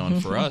 what?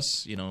 And for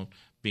us,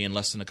 being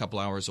less than a couple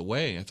hours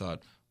away, I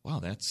thought, wow,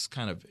 that's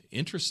kind of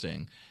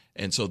interesting.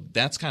 And so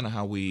that's kind of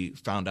how we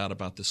found out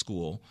about the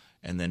school,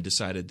 and then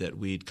decided that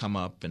we'd come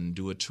up and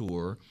do a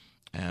tour.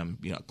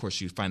 Of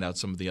course, you find out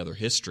some of the other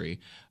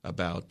history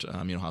about,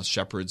 how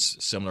Shepherd's,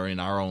 similar in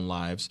our own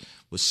lives,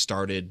 was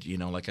started,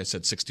 like I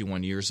said,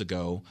 61 years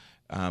ago.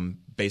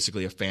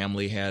 Basically, a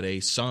family had a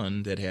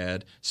son that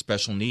had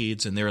special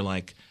needs, and they're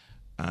like,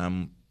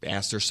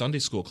 asked their Sunday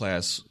school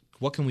class,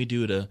 what can we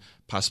do to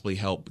possibly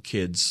help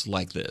kids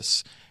like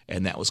this?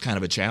 And that was kind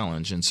of a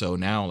challenge. And so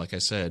now, like I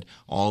said,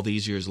 all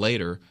these years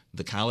later,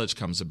 the college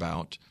comes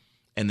about.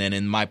 And then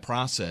in my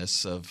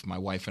process of my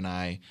wife and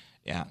I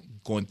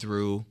going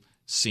through,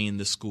 seeing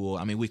the school,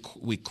 I mean,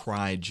 we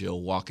cried,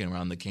 Jill, walking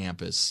around the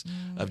campus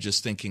of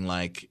just thinking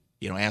like,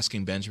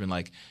 asking Benjamin,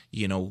 like,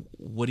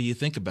 what do you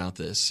think about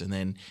this? And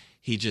then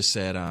he just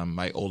said,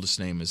 my oldest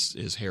name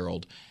is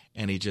Harold,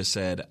 and he just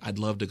said, I'd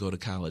love to go to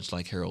college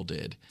like Harold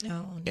did.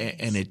 Oh, nice.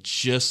 And it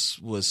just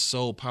was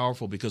so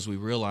powerful because we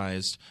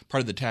realized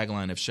part of the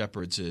tagline of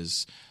Shepherd's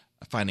is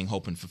finding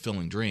hope and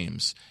fulfilling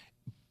dreams.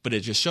 But it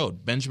just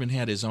showed Benjamin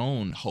had his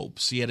own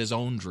hopes. He had his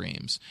own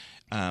dreams.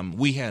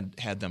 We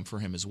had them for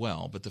him as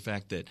well. But the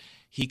fact that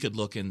he could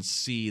look and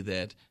see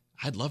that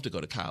I'd love to go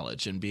to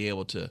college and be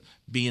able to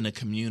be in a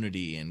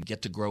community and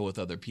get to grow with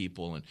other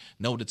people and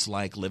know what it's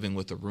like living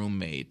with a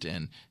roommate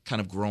and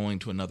kind of growing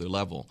to another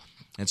level.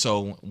 And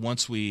so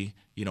once we,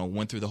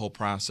 went through the whole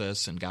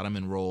process and got him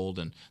enrolled,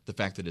 and the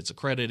fact that it's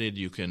accredited,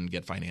 you can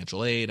get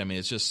financial aid. I mean,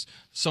 it's just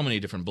so many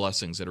different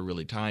blessings that are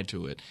really tied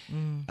to it.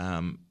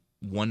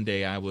 One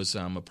day I was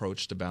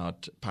approached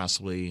about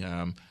possibly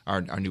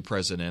our new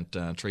president,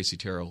 Tracy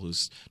Terrell,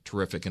 who's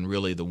terrific and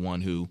really the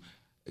one who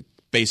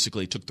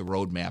basically took the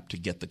roadmap to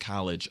get the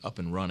college up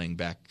and running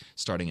back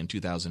starting in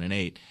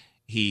 2008.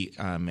 He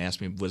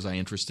asked me, was I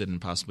interested in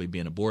possibly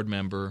being a board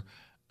member,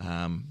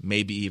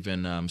 maybe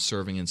even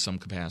serving in some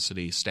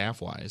capacity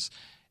staff-wise.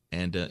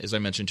 And as I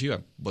mentioned to you, I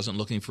wasn't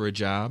looking for a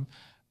job,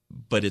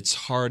 but it's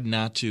hard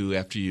not to,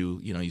 after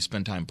you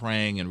spend time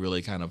praying and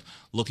really kind of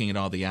looking at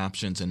all the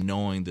options and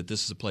knowing that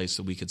this is a place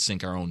that we could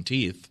sink our own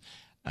teeth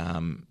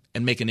and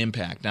make an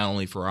impact, not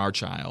only for our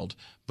child,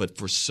 but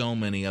for so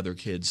many other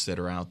kids that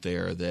are out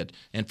there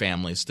and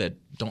families that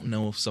don't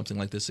know if something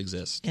like this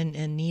exists.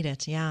 And need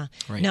it, yeah.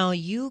 Right. Now,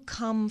 you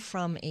come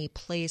from a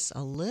place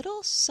a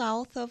little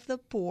south of the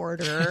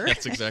border.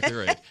 That's exactly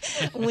right.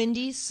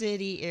 Windy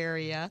City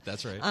area.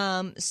 That's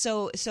right.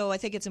 So I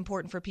think it's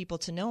important for people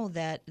to know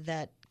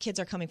that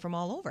kids are coming from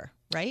all over,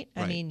 right?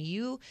 I mean,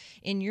 you,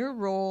 in your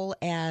role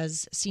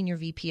as Senior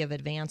VP of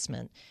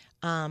Advancement,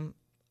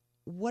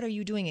 what are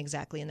you doing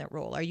exactly in that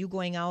role? Are you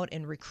going out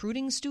and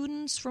recruiting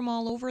students from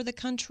all over the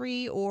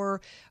country,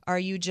 or are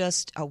you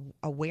just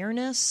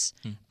awareness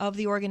of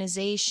the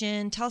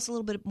organization? Tell us a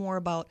little bit more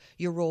about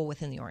your role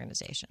within the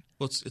organization.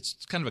 Well,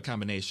 it's kind of a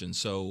combination.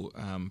 So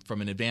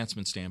from an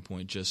advancement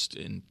standpoint, just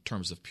in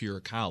terms of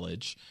pure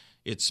college,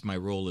 my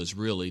role is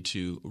really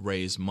to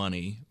raise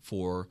money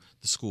for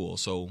the school.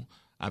 So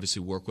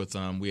obviously work with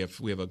them. We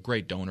have a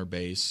great donor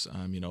base,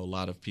 a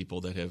lot of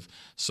people that have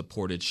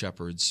supported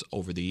Shepherd's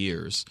over the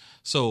years.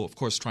 So, of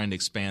course, trying to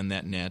expand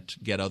that net,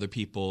 get other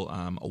people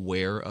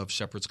aware of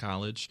Shepherd's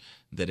College,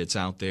 that it's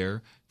out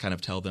there, kind of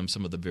tell them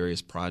some of the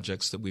various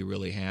projects that we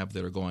really have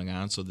that are going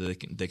on so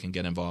that they can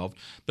get involved,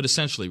 but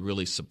essentially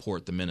really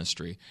support the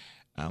ministry.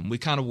 We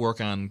kind of work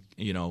on,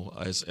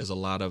 as a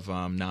lot of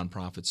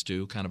nonprofits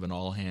do, kind of an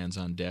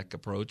all-hands-on-deck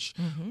approach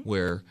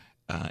where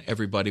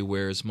everybody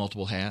wears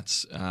multiple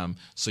hats.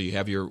 So you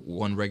have your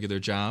one regular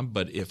job,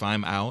 but if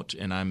I'm out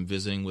and I'm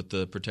visiting with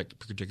the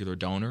particular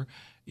donor,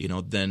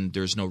 then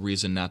there's no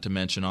reason not to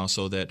mention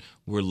also that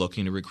we're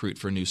looking to recruit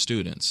for new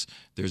students.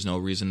 There's no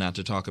reason not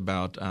to talk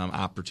about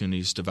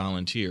opportunities to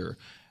volunteer.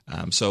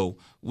 So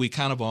we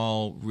kind of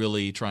all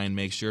really try and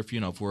make sure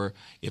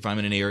if I'm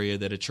in an area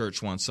that a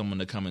church wants someone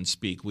to come and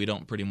speak, we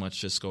don't pretty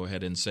much just go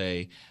ahead and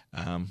say,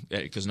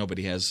 because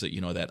nobody has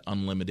that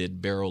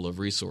unlimited barrel of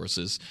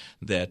resources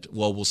that,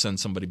 we'll send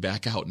somebody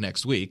back out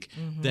next week.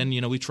 Then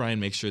we try and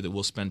make sure that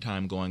we'll spend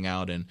time going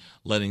out and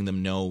letting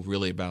them know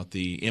really about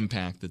the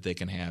impact that they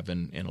can have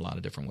in a lot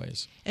of different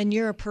ways. And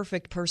you're a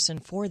perfect person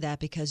for that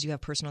because you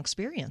have personal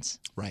experience.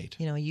 Right.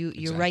 You're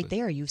Exactly. right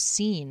there. You've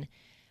seen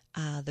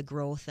the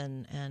growth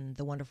and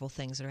the wonderful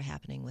things that are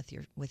happening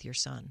with your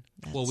son.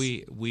 Well,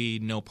 we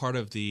know part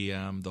of the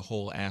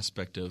whole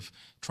aspect of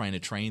trying to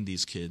train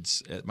these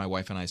kids. My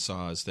wife and I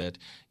saw is that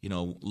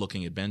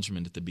looking at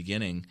Benjamin at the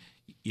beginning,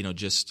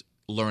 just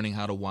learning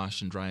how to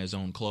wash and dry his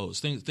own clothes,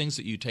 things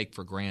that you take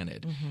for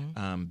granted,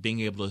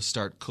 being able to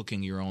start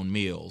cooking your own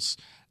meals.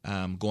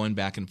 Going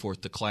back and forth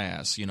to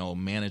class,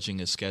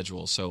 managing a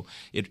schedule. So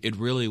it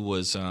really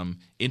was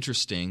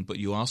interesting, but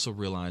you also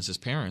realize as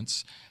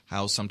parents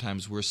how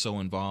sometimes we're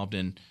so involved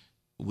in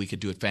we could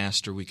do it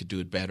faster, we could do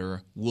it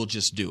better, we'll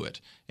just do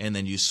it. And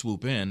then you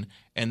swoop in,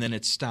 and then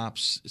it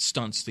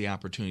stunts the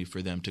opportunity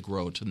for them to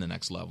grow to the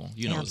next level.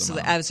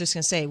 Absolutely. I was just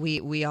going to say,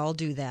 we all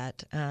do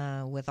that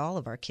with all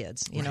of our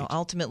kids. Right.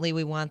 Ultimately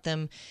we want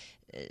them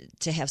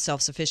to have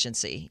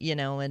self-sufficiency,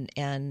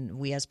 and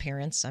we as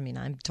parents,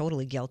 I'm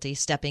totally guilty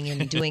stepping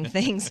in and doing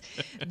things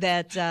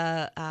that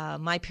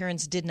my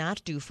parents did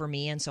not do for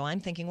me. And so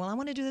I'm thinking, I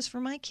want to do this for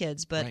my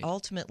kids. But Right.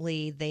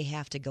 Ultimately, they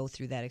have to go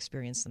through that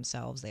experience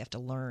themselves. They have to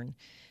learn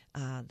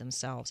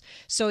themselves.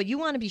 So you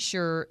want to be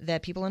sure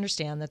that people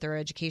understand that there are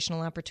educational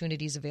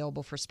opportunities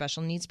available for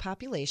special needs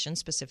populations,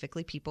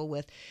 specifically people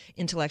with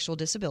intellectual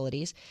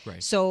disabilities.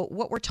 Right. So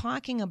what we're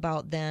talking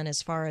about then,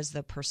 as far as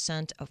the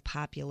percent of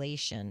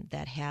population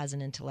that has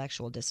an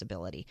intellectual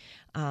disability,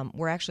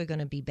 we're actually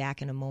going to be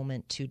back in a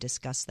moment to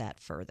discuss that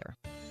further.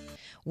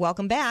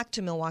 Welcome back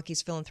to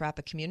Milwaukee's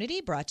Philanthropic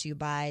Community, brought to you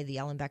by the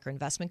Ellenbecker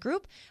Investment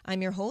Group.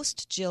 I'm your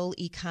host, Jill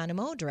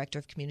Economo, Director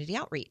of Community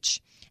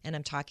Outreach, and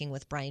I'm talking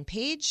with Brian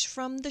Page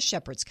from the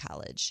Shepherd's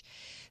College.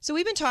 So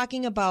we've been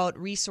talking about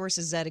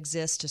resources that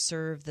exist to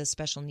serve the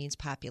special needs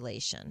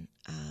population.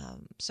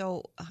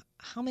 So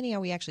how many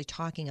are we actually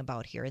talking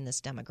about here in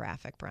this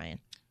demographic, Brian?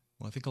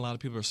 Well, I think a lot of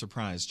people are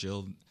surprised,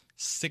 Jill.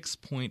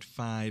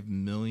 6.5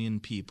 million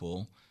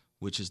people,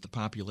 which is the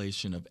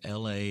population of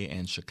L.A.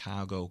 and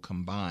Chicago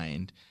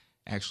combined,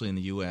 actually in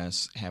the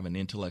U.S., have an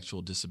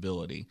intellectual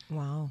disability.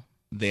 Wow.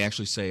 They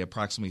actually say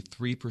approximately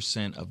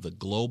 3% of the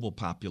global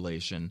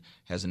population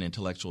has an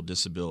intellectual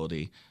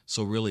disability,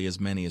 so really as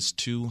many as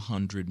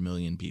 200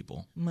 million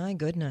people. My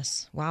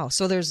goodness. Wow.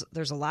 So there's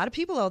a lot of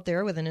people out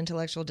there with an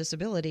intellectual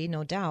disability,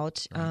 no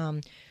doubt.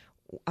 Right.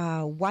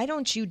 Why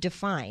don't you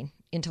define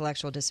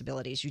intellectual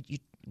disabilities?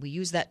 We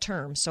use that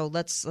term, so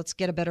let's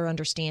get a better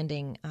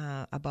understanding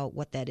about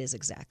what that is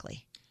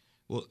exactly.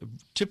 Well,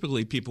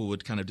 typically people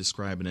would kind of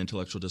describe an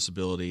intellectual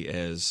disability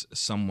as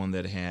someone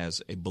that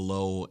has a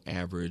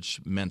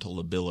below-average mental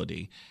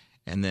ability,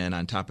 and then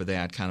on top of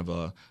that, kind of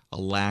a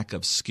lack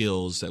of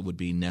skills that would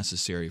be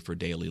necessary for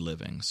daily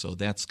living. So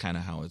that's kind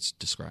of how it's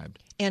described.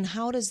 And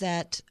how does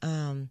that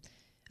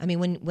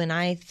when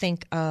I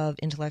think of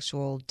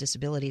intellectual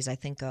disabilities, I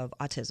think of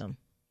autism.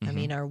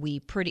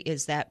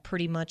 Is that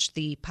pretty much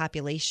the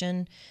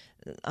population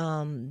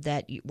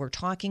that we're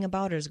talking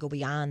about, or does it go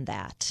beyond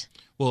that?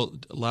 Well,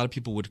 a lot of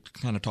people would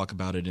kind of talk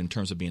about it in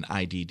terms of being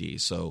IDD,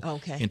 so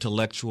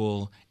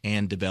intellectual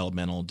and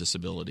developmental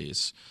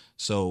disabilities.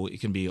 So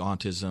it can be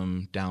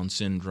autism, Down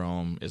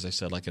syndrome. As I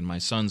said, like in my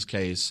son's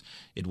case,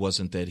 it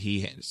wasn't that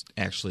he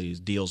actually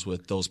deals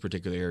with those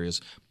particular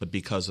areas, but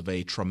because of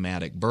a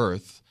traumatic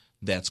birth,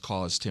 that's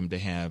caused him to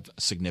have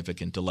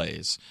significant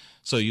delays.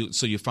 So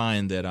you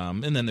find that,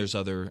 and then there's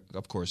other,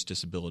 of course,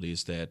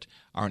 disabilities that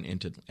aren't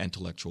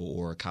intellectual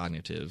or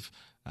cognitive,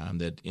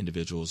 that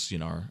individuals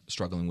are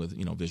struggling with,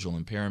 visual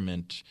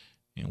impairment,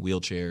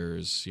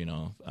 wheelchairs,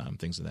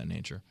 things of that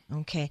nature.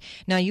 Okay.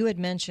 Now, you had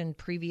mentioned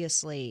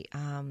previously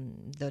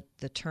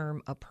the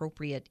term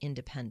appropriate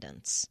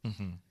independence.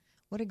 Mm-hmm.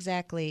 What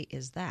exactly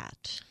is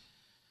that?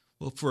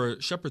 Well, for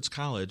Shepherd's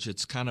College,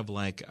 it's kind of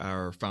like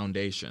our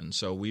foundation.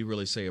 So we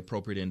really say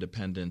appropriate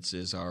independence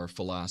is our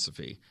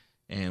philosophy.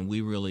 And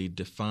we really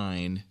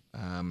define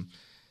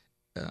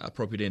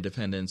appropriate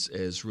independence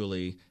as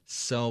really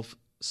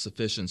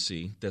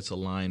self-sufficiency that's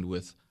aligned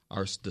with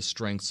the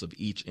strengths of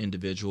each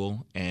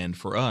individual. And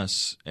for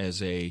us,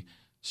 as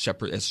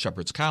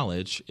Shepherd's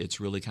College,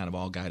 it's really kind of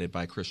all guided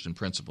by Christian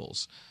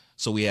principles.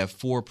 So we have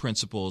 4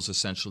 principles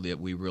essentially that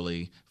we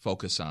really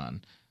focus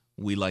on.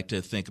 We like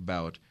to think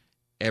about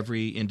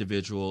every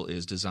individual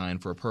is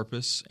designed for a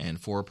purpose and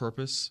for a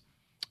purpose,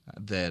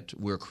 that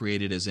we're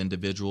created as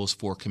individuals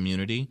for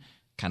community,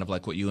 kind of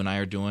like what you and I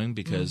are doing,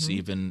 because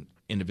even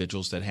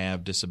individuals that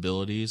have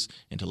disabilities,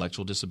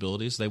 intellectual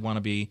disabilities, they want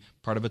to be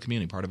part of a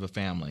community, part of a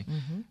family.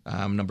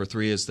 Number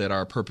 3 is that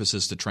our purpose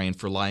is to train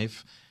for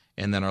life.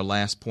 And then our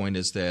last point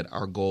is that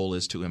our goal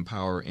is to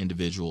empower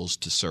individuals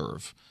to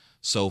serve.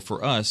 So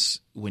for us,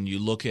 when you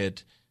look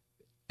at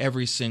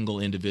every single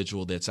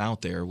individual that's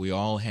out there, we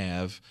all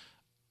have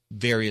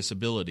various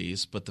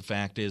abilities, but the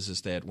fact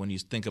is that when you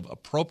think of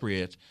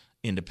appropriate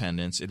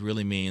independence, it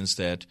really means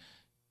that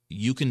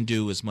you can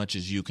do as much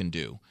as you can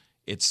do.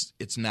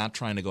 It's not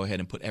trying to go ahead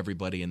and put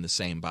everybody in the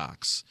same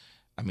box.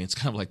 I mean, it's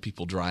kind of like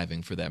people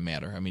driving for that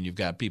matter. I mean, you've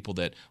got people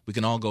that we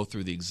can all go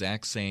through the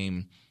exact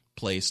same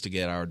place to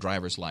get our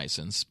driver's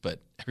license,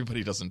 but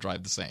everybody doesn't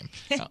drive the same,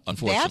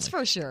 unfortunately. That's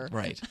for sure.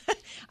 Right.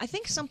 I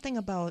think something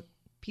about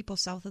people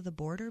south of the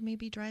border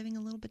maybe driving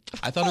a little bit.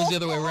 I thought it was the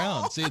other way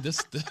around. See,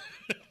 this...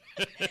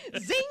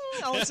 Zing!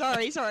 Oh,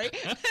 sorry.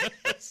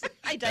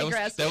 I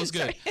digress. That was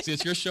good. See,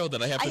 it's your show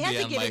that I have to be on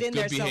my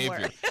good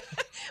behavior.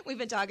 We've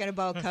been talking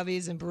about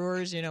Cubbies and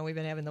Brewers. We've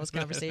been having those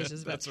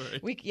conversations. That's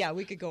right.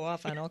 We could go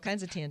off on all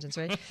kinds of tangents,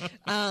 right?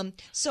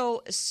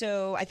 So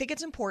I think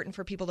it's important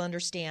for people to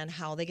understand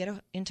how they get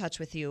in touch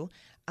with you,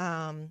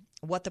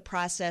 what the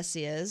process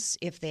is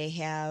if they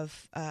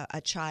have a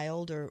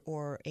child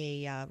or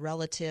a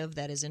relative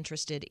that is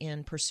interested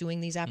in pursuing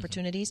these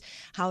opportunities.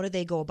 How do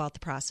they go about the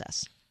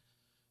process?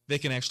 They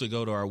can actually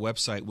go to our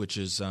website, which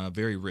is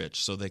very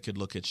rich. So they could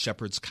look at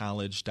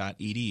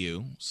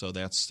shepherdscollege.edu. So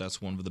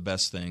that's one of the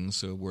best things.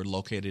 So we're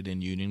located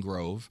in Union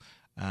Grove.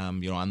 On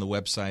the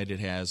website, it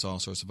has all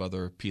sorts of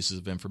other pieces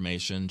of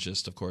information.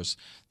 Just, of course,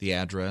 the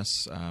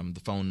address,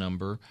 the phone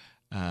number.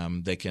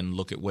 They can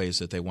look at ways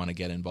that they want to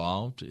get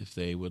involved if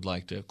they would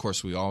like to. Of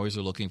course, we always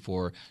are looking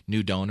for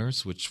new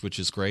donors, which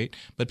is great.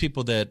 But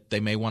people that they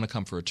may want to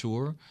come for a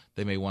tour,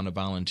 they may want to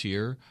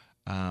volunteer.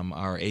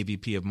 Our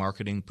AVP of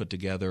Marketing put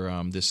together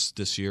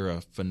this year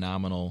a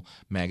phenomenal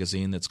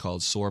magazine that's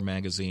called SOAR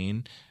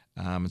Magazine.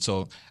 And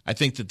so I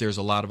think that there's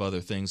a lot of other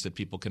things that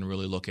people can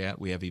really look at.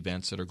 We have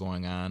events that are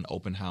going on,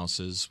 open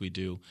houses. We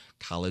do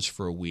college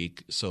for a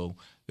week. So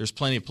there's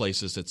plenty of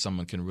places that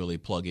someone can really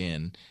plug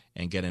in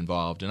and get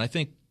involved. And I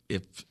think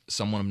if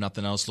someone, if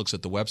nothing else, looks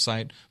at the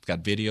website, we've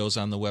got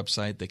videos on the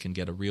website. They can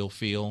get a real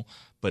feel.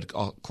 But,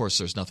 of course,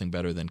 there's nothing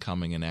better than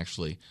coming and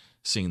actually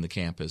seeing the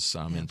campus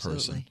in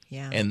person.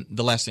 Yeah. And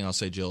the last thing I'll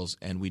say, Jill, is,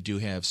 and we do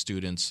have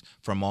students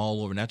from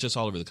all over, not just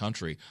all over the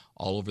country,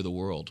 all over the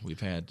world.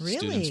 We've had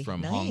students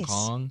from Hong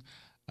Kong,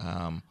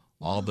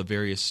 all the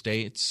various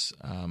states,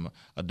 a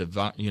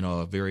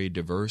very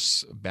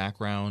diverse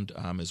background,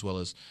 as well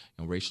as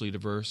racially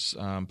diverse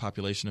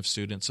population of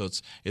students. So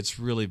it's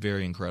really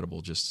very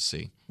incredible just to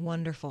see.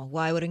 Wonderful.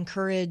 Well, I would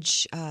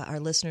encourage our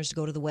listeners to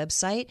go to the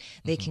website.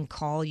 They can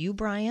call you,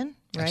 Brian,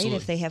 right? Absolutely.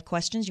 If they have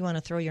questions, you want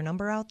to throw your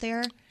number out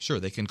there? Sure.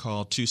 They can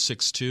call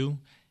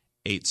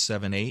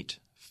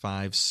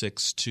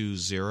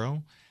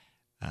 262-878-5620.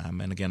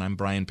 And again, I'm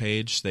Brian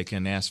Page. They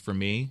can ask for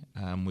me.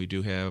 We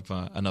do have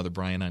another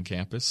Brian on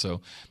campus,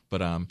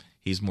 but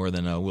he's more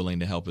than willing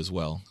to help as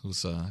well,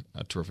 who's a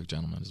terrific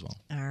gentleman as well.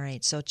 All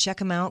right. So check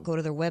them out. Go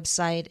to their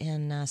website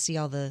and see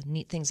all the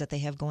neat things that they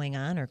have going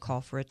on, or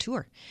call for a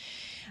tour.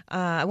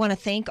 I want to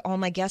thank all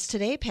my guests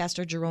today,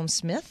 Pastor Jerome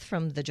Smith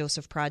from the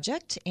Joseph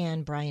Project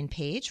and Brian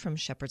Page from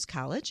Shepherd's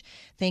College.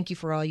 Thank you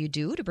for all you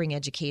do to bring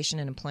education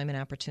and employment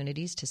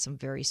opportunities to some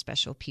very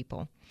special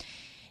people.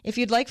 If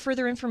you'd like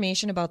further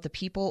information about the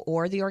people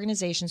or the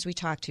organizations we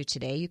talked to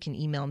today, you can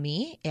email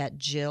me at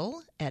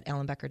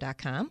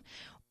jill@ellenbecker.com,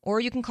 or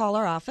you can call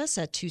our office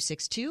at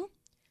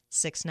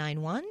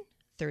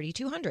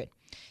 262-691-3200.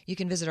 You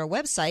can visit our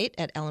website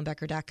at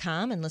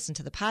ellenbecker.com and listen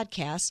to the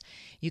podcast.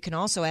 You can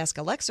also ask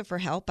Alexa for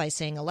help by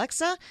saying,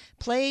 "Alexa,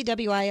 play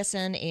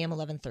WISN AM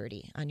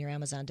 1130" on your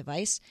Amazon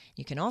device.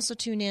 You can also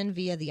tune in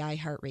via the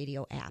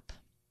iHeartRadio app.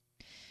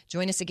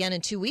 Join us again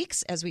in 2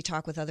 weeks as we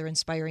talk with other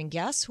inspiring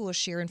guests who will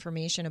share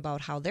information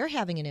about how they're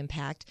having an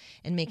impact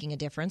and making a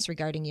difference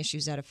regarding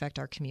issues that affect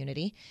our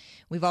community.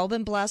 We've all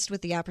been blessed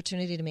with the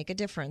opportunity to make a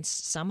difference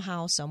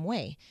somehow, some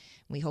way.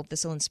 We hope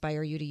this will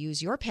inspire you to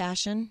use your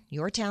passion,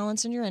 your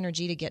talents, and your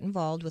energy to get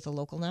involved with a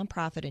local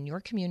nonprofit in your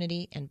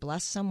community and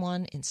bless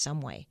someone in some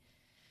way.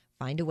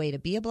 Find a way to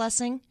be a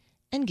blessing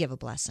and give a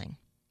blessing.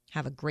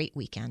 Have a great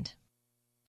weekend.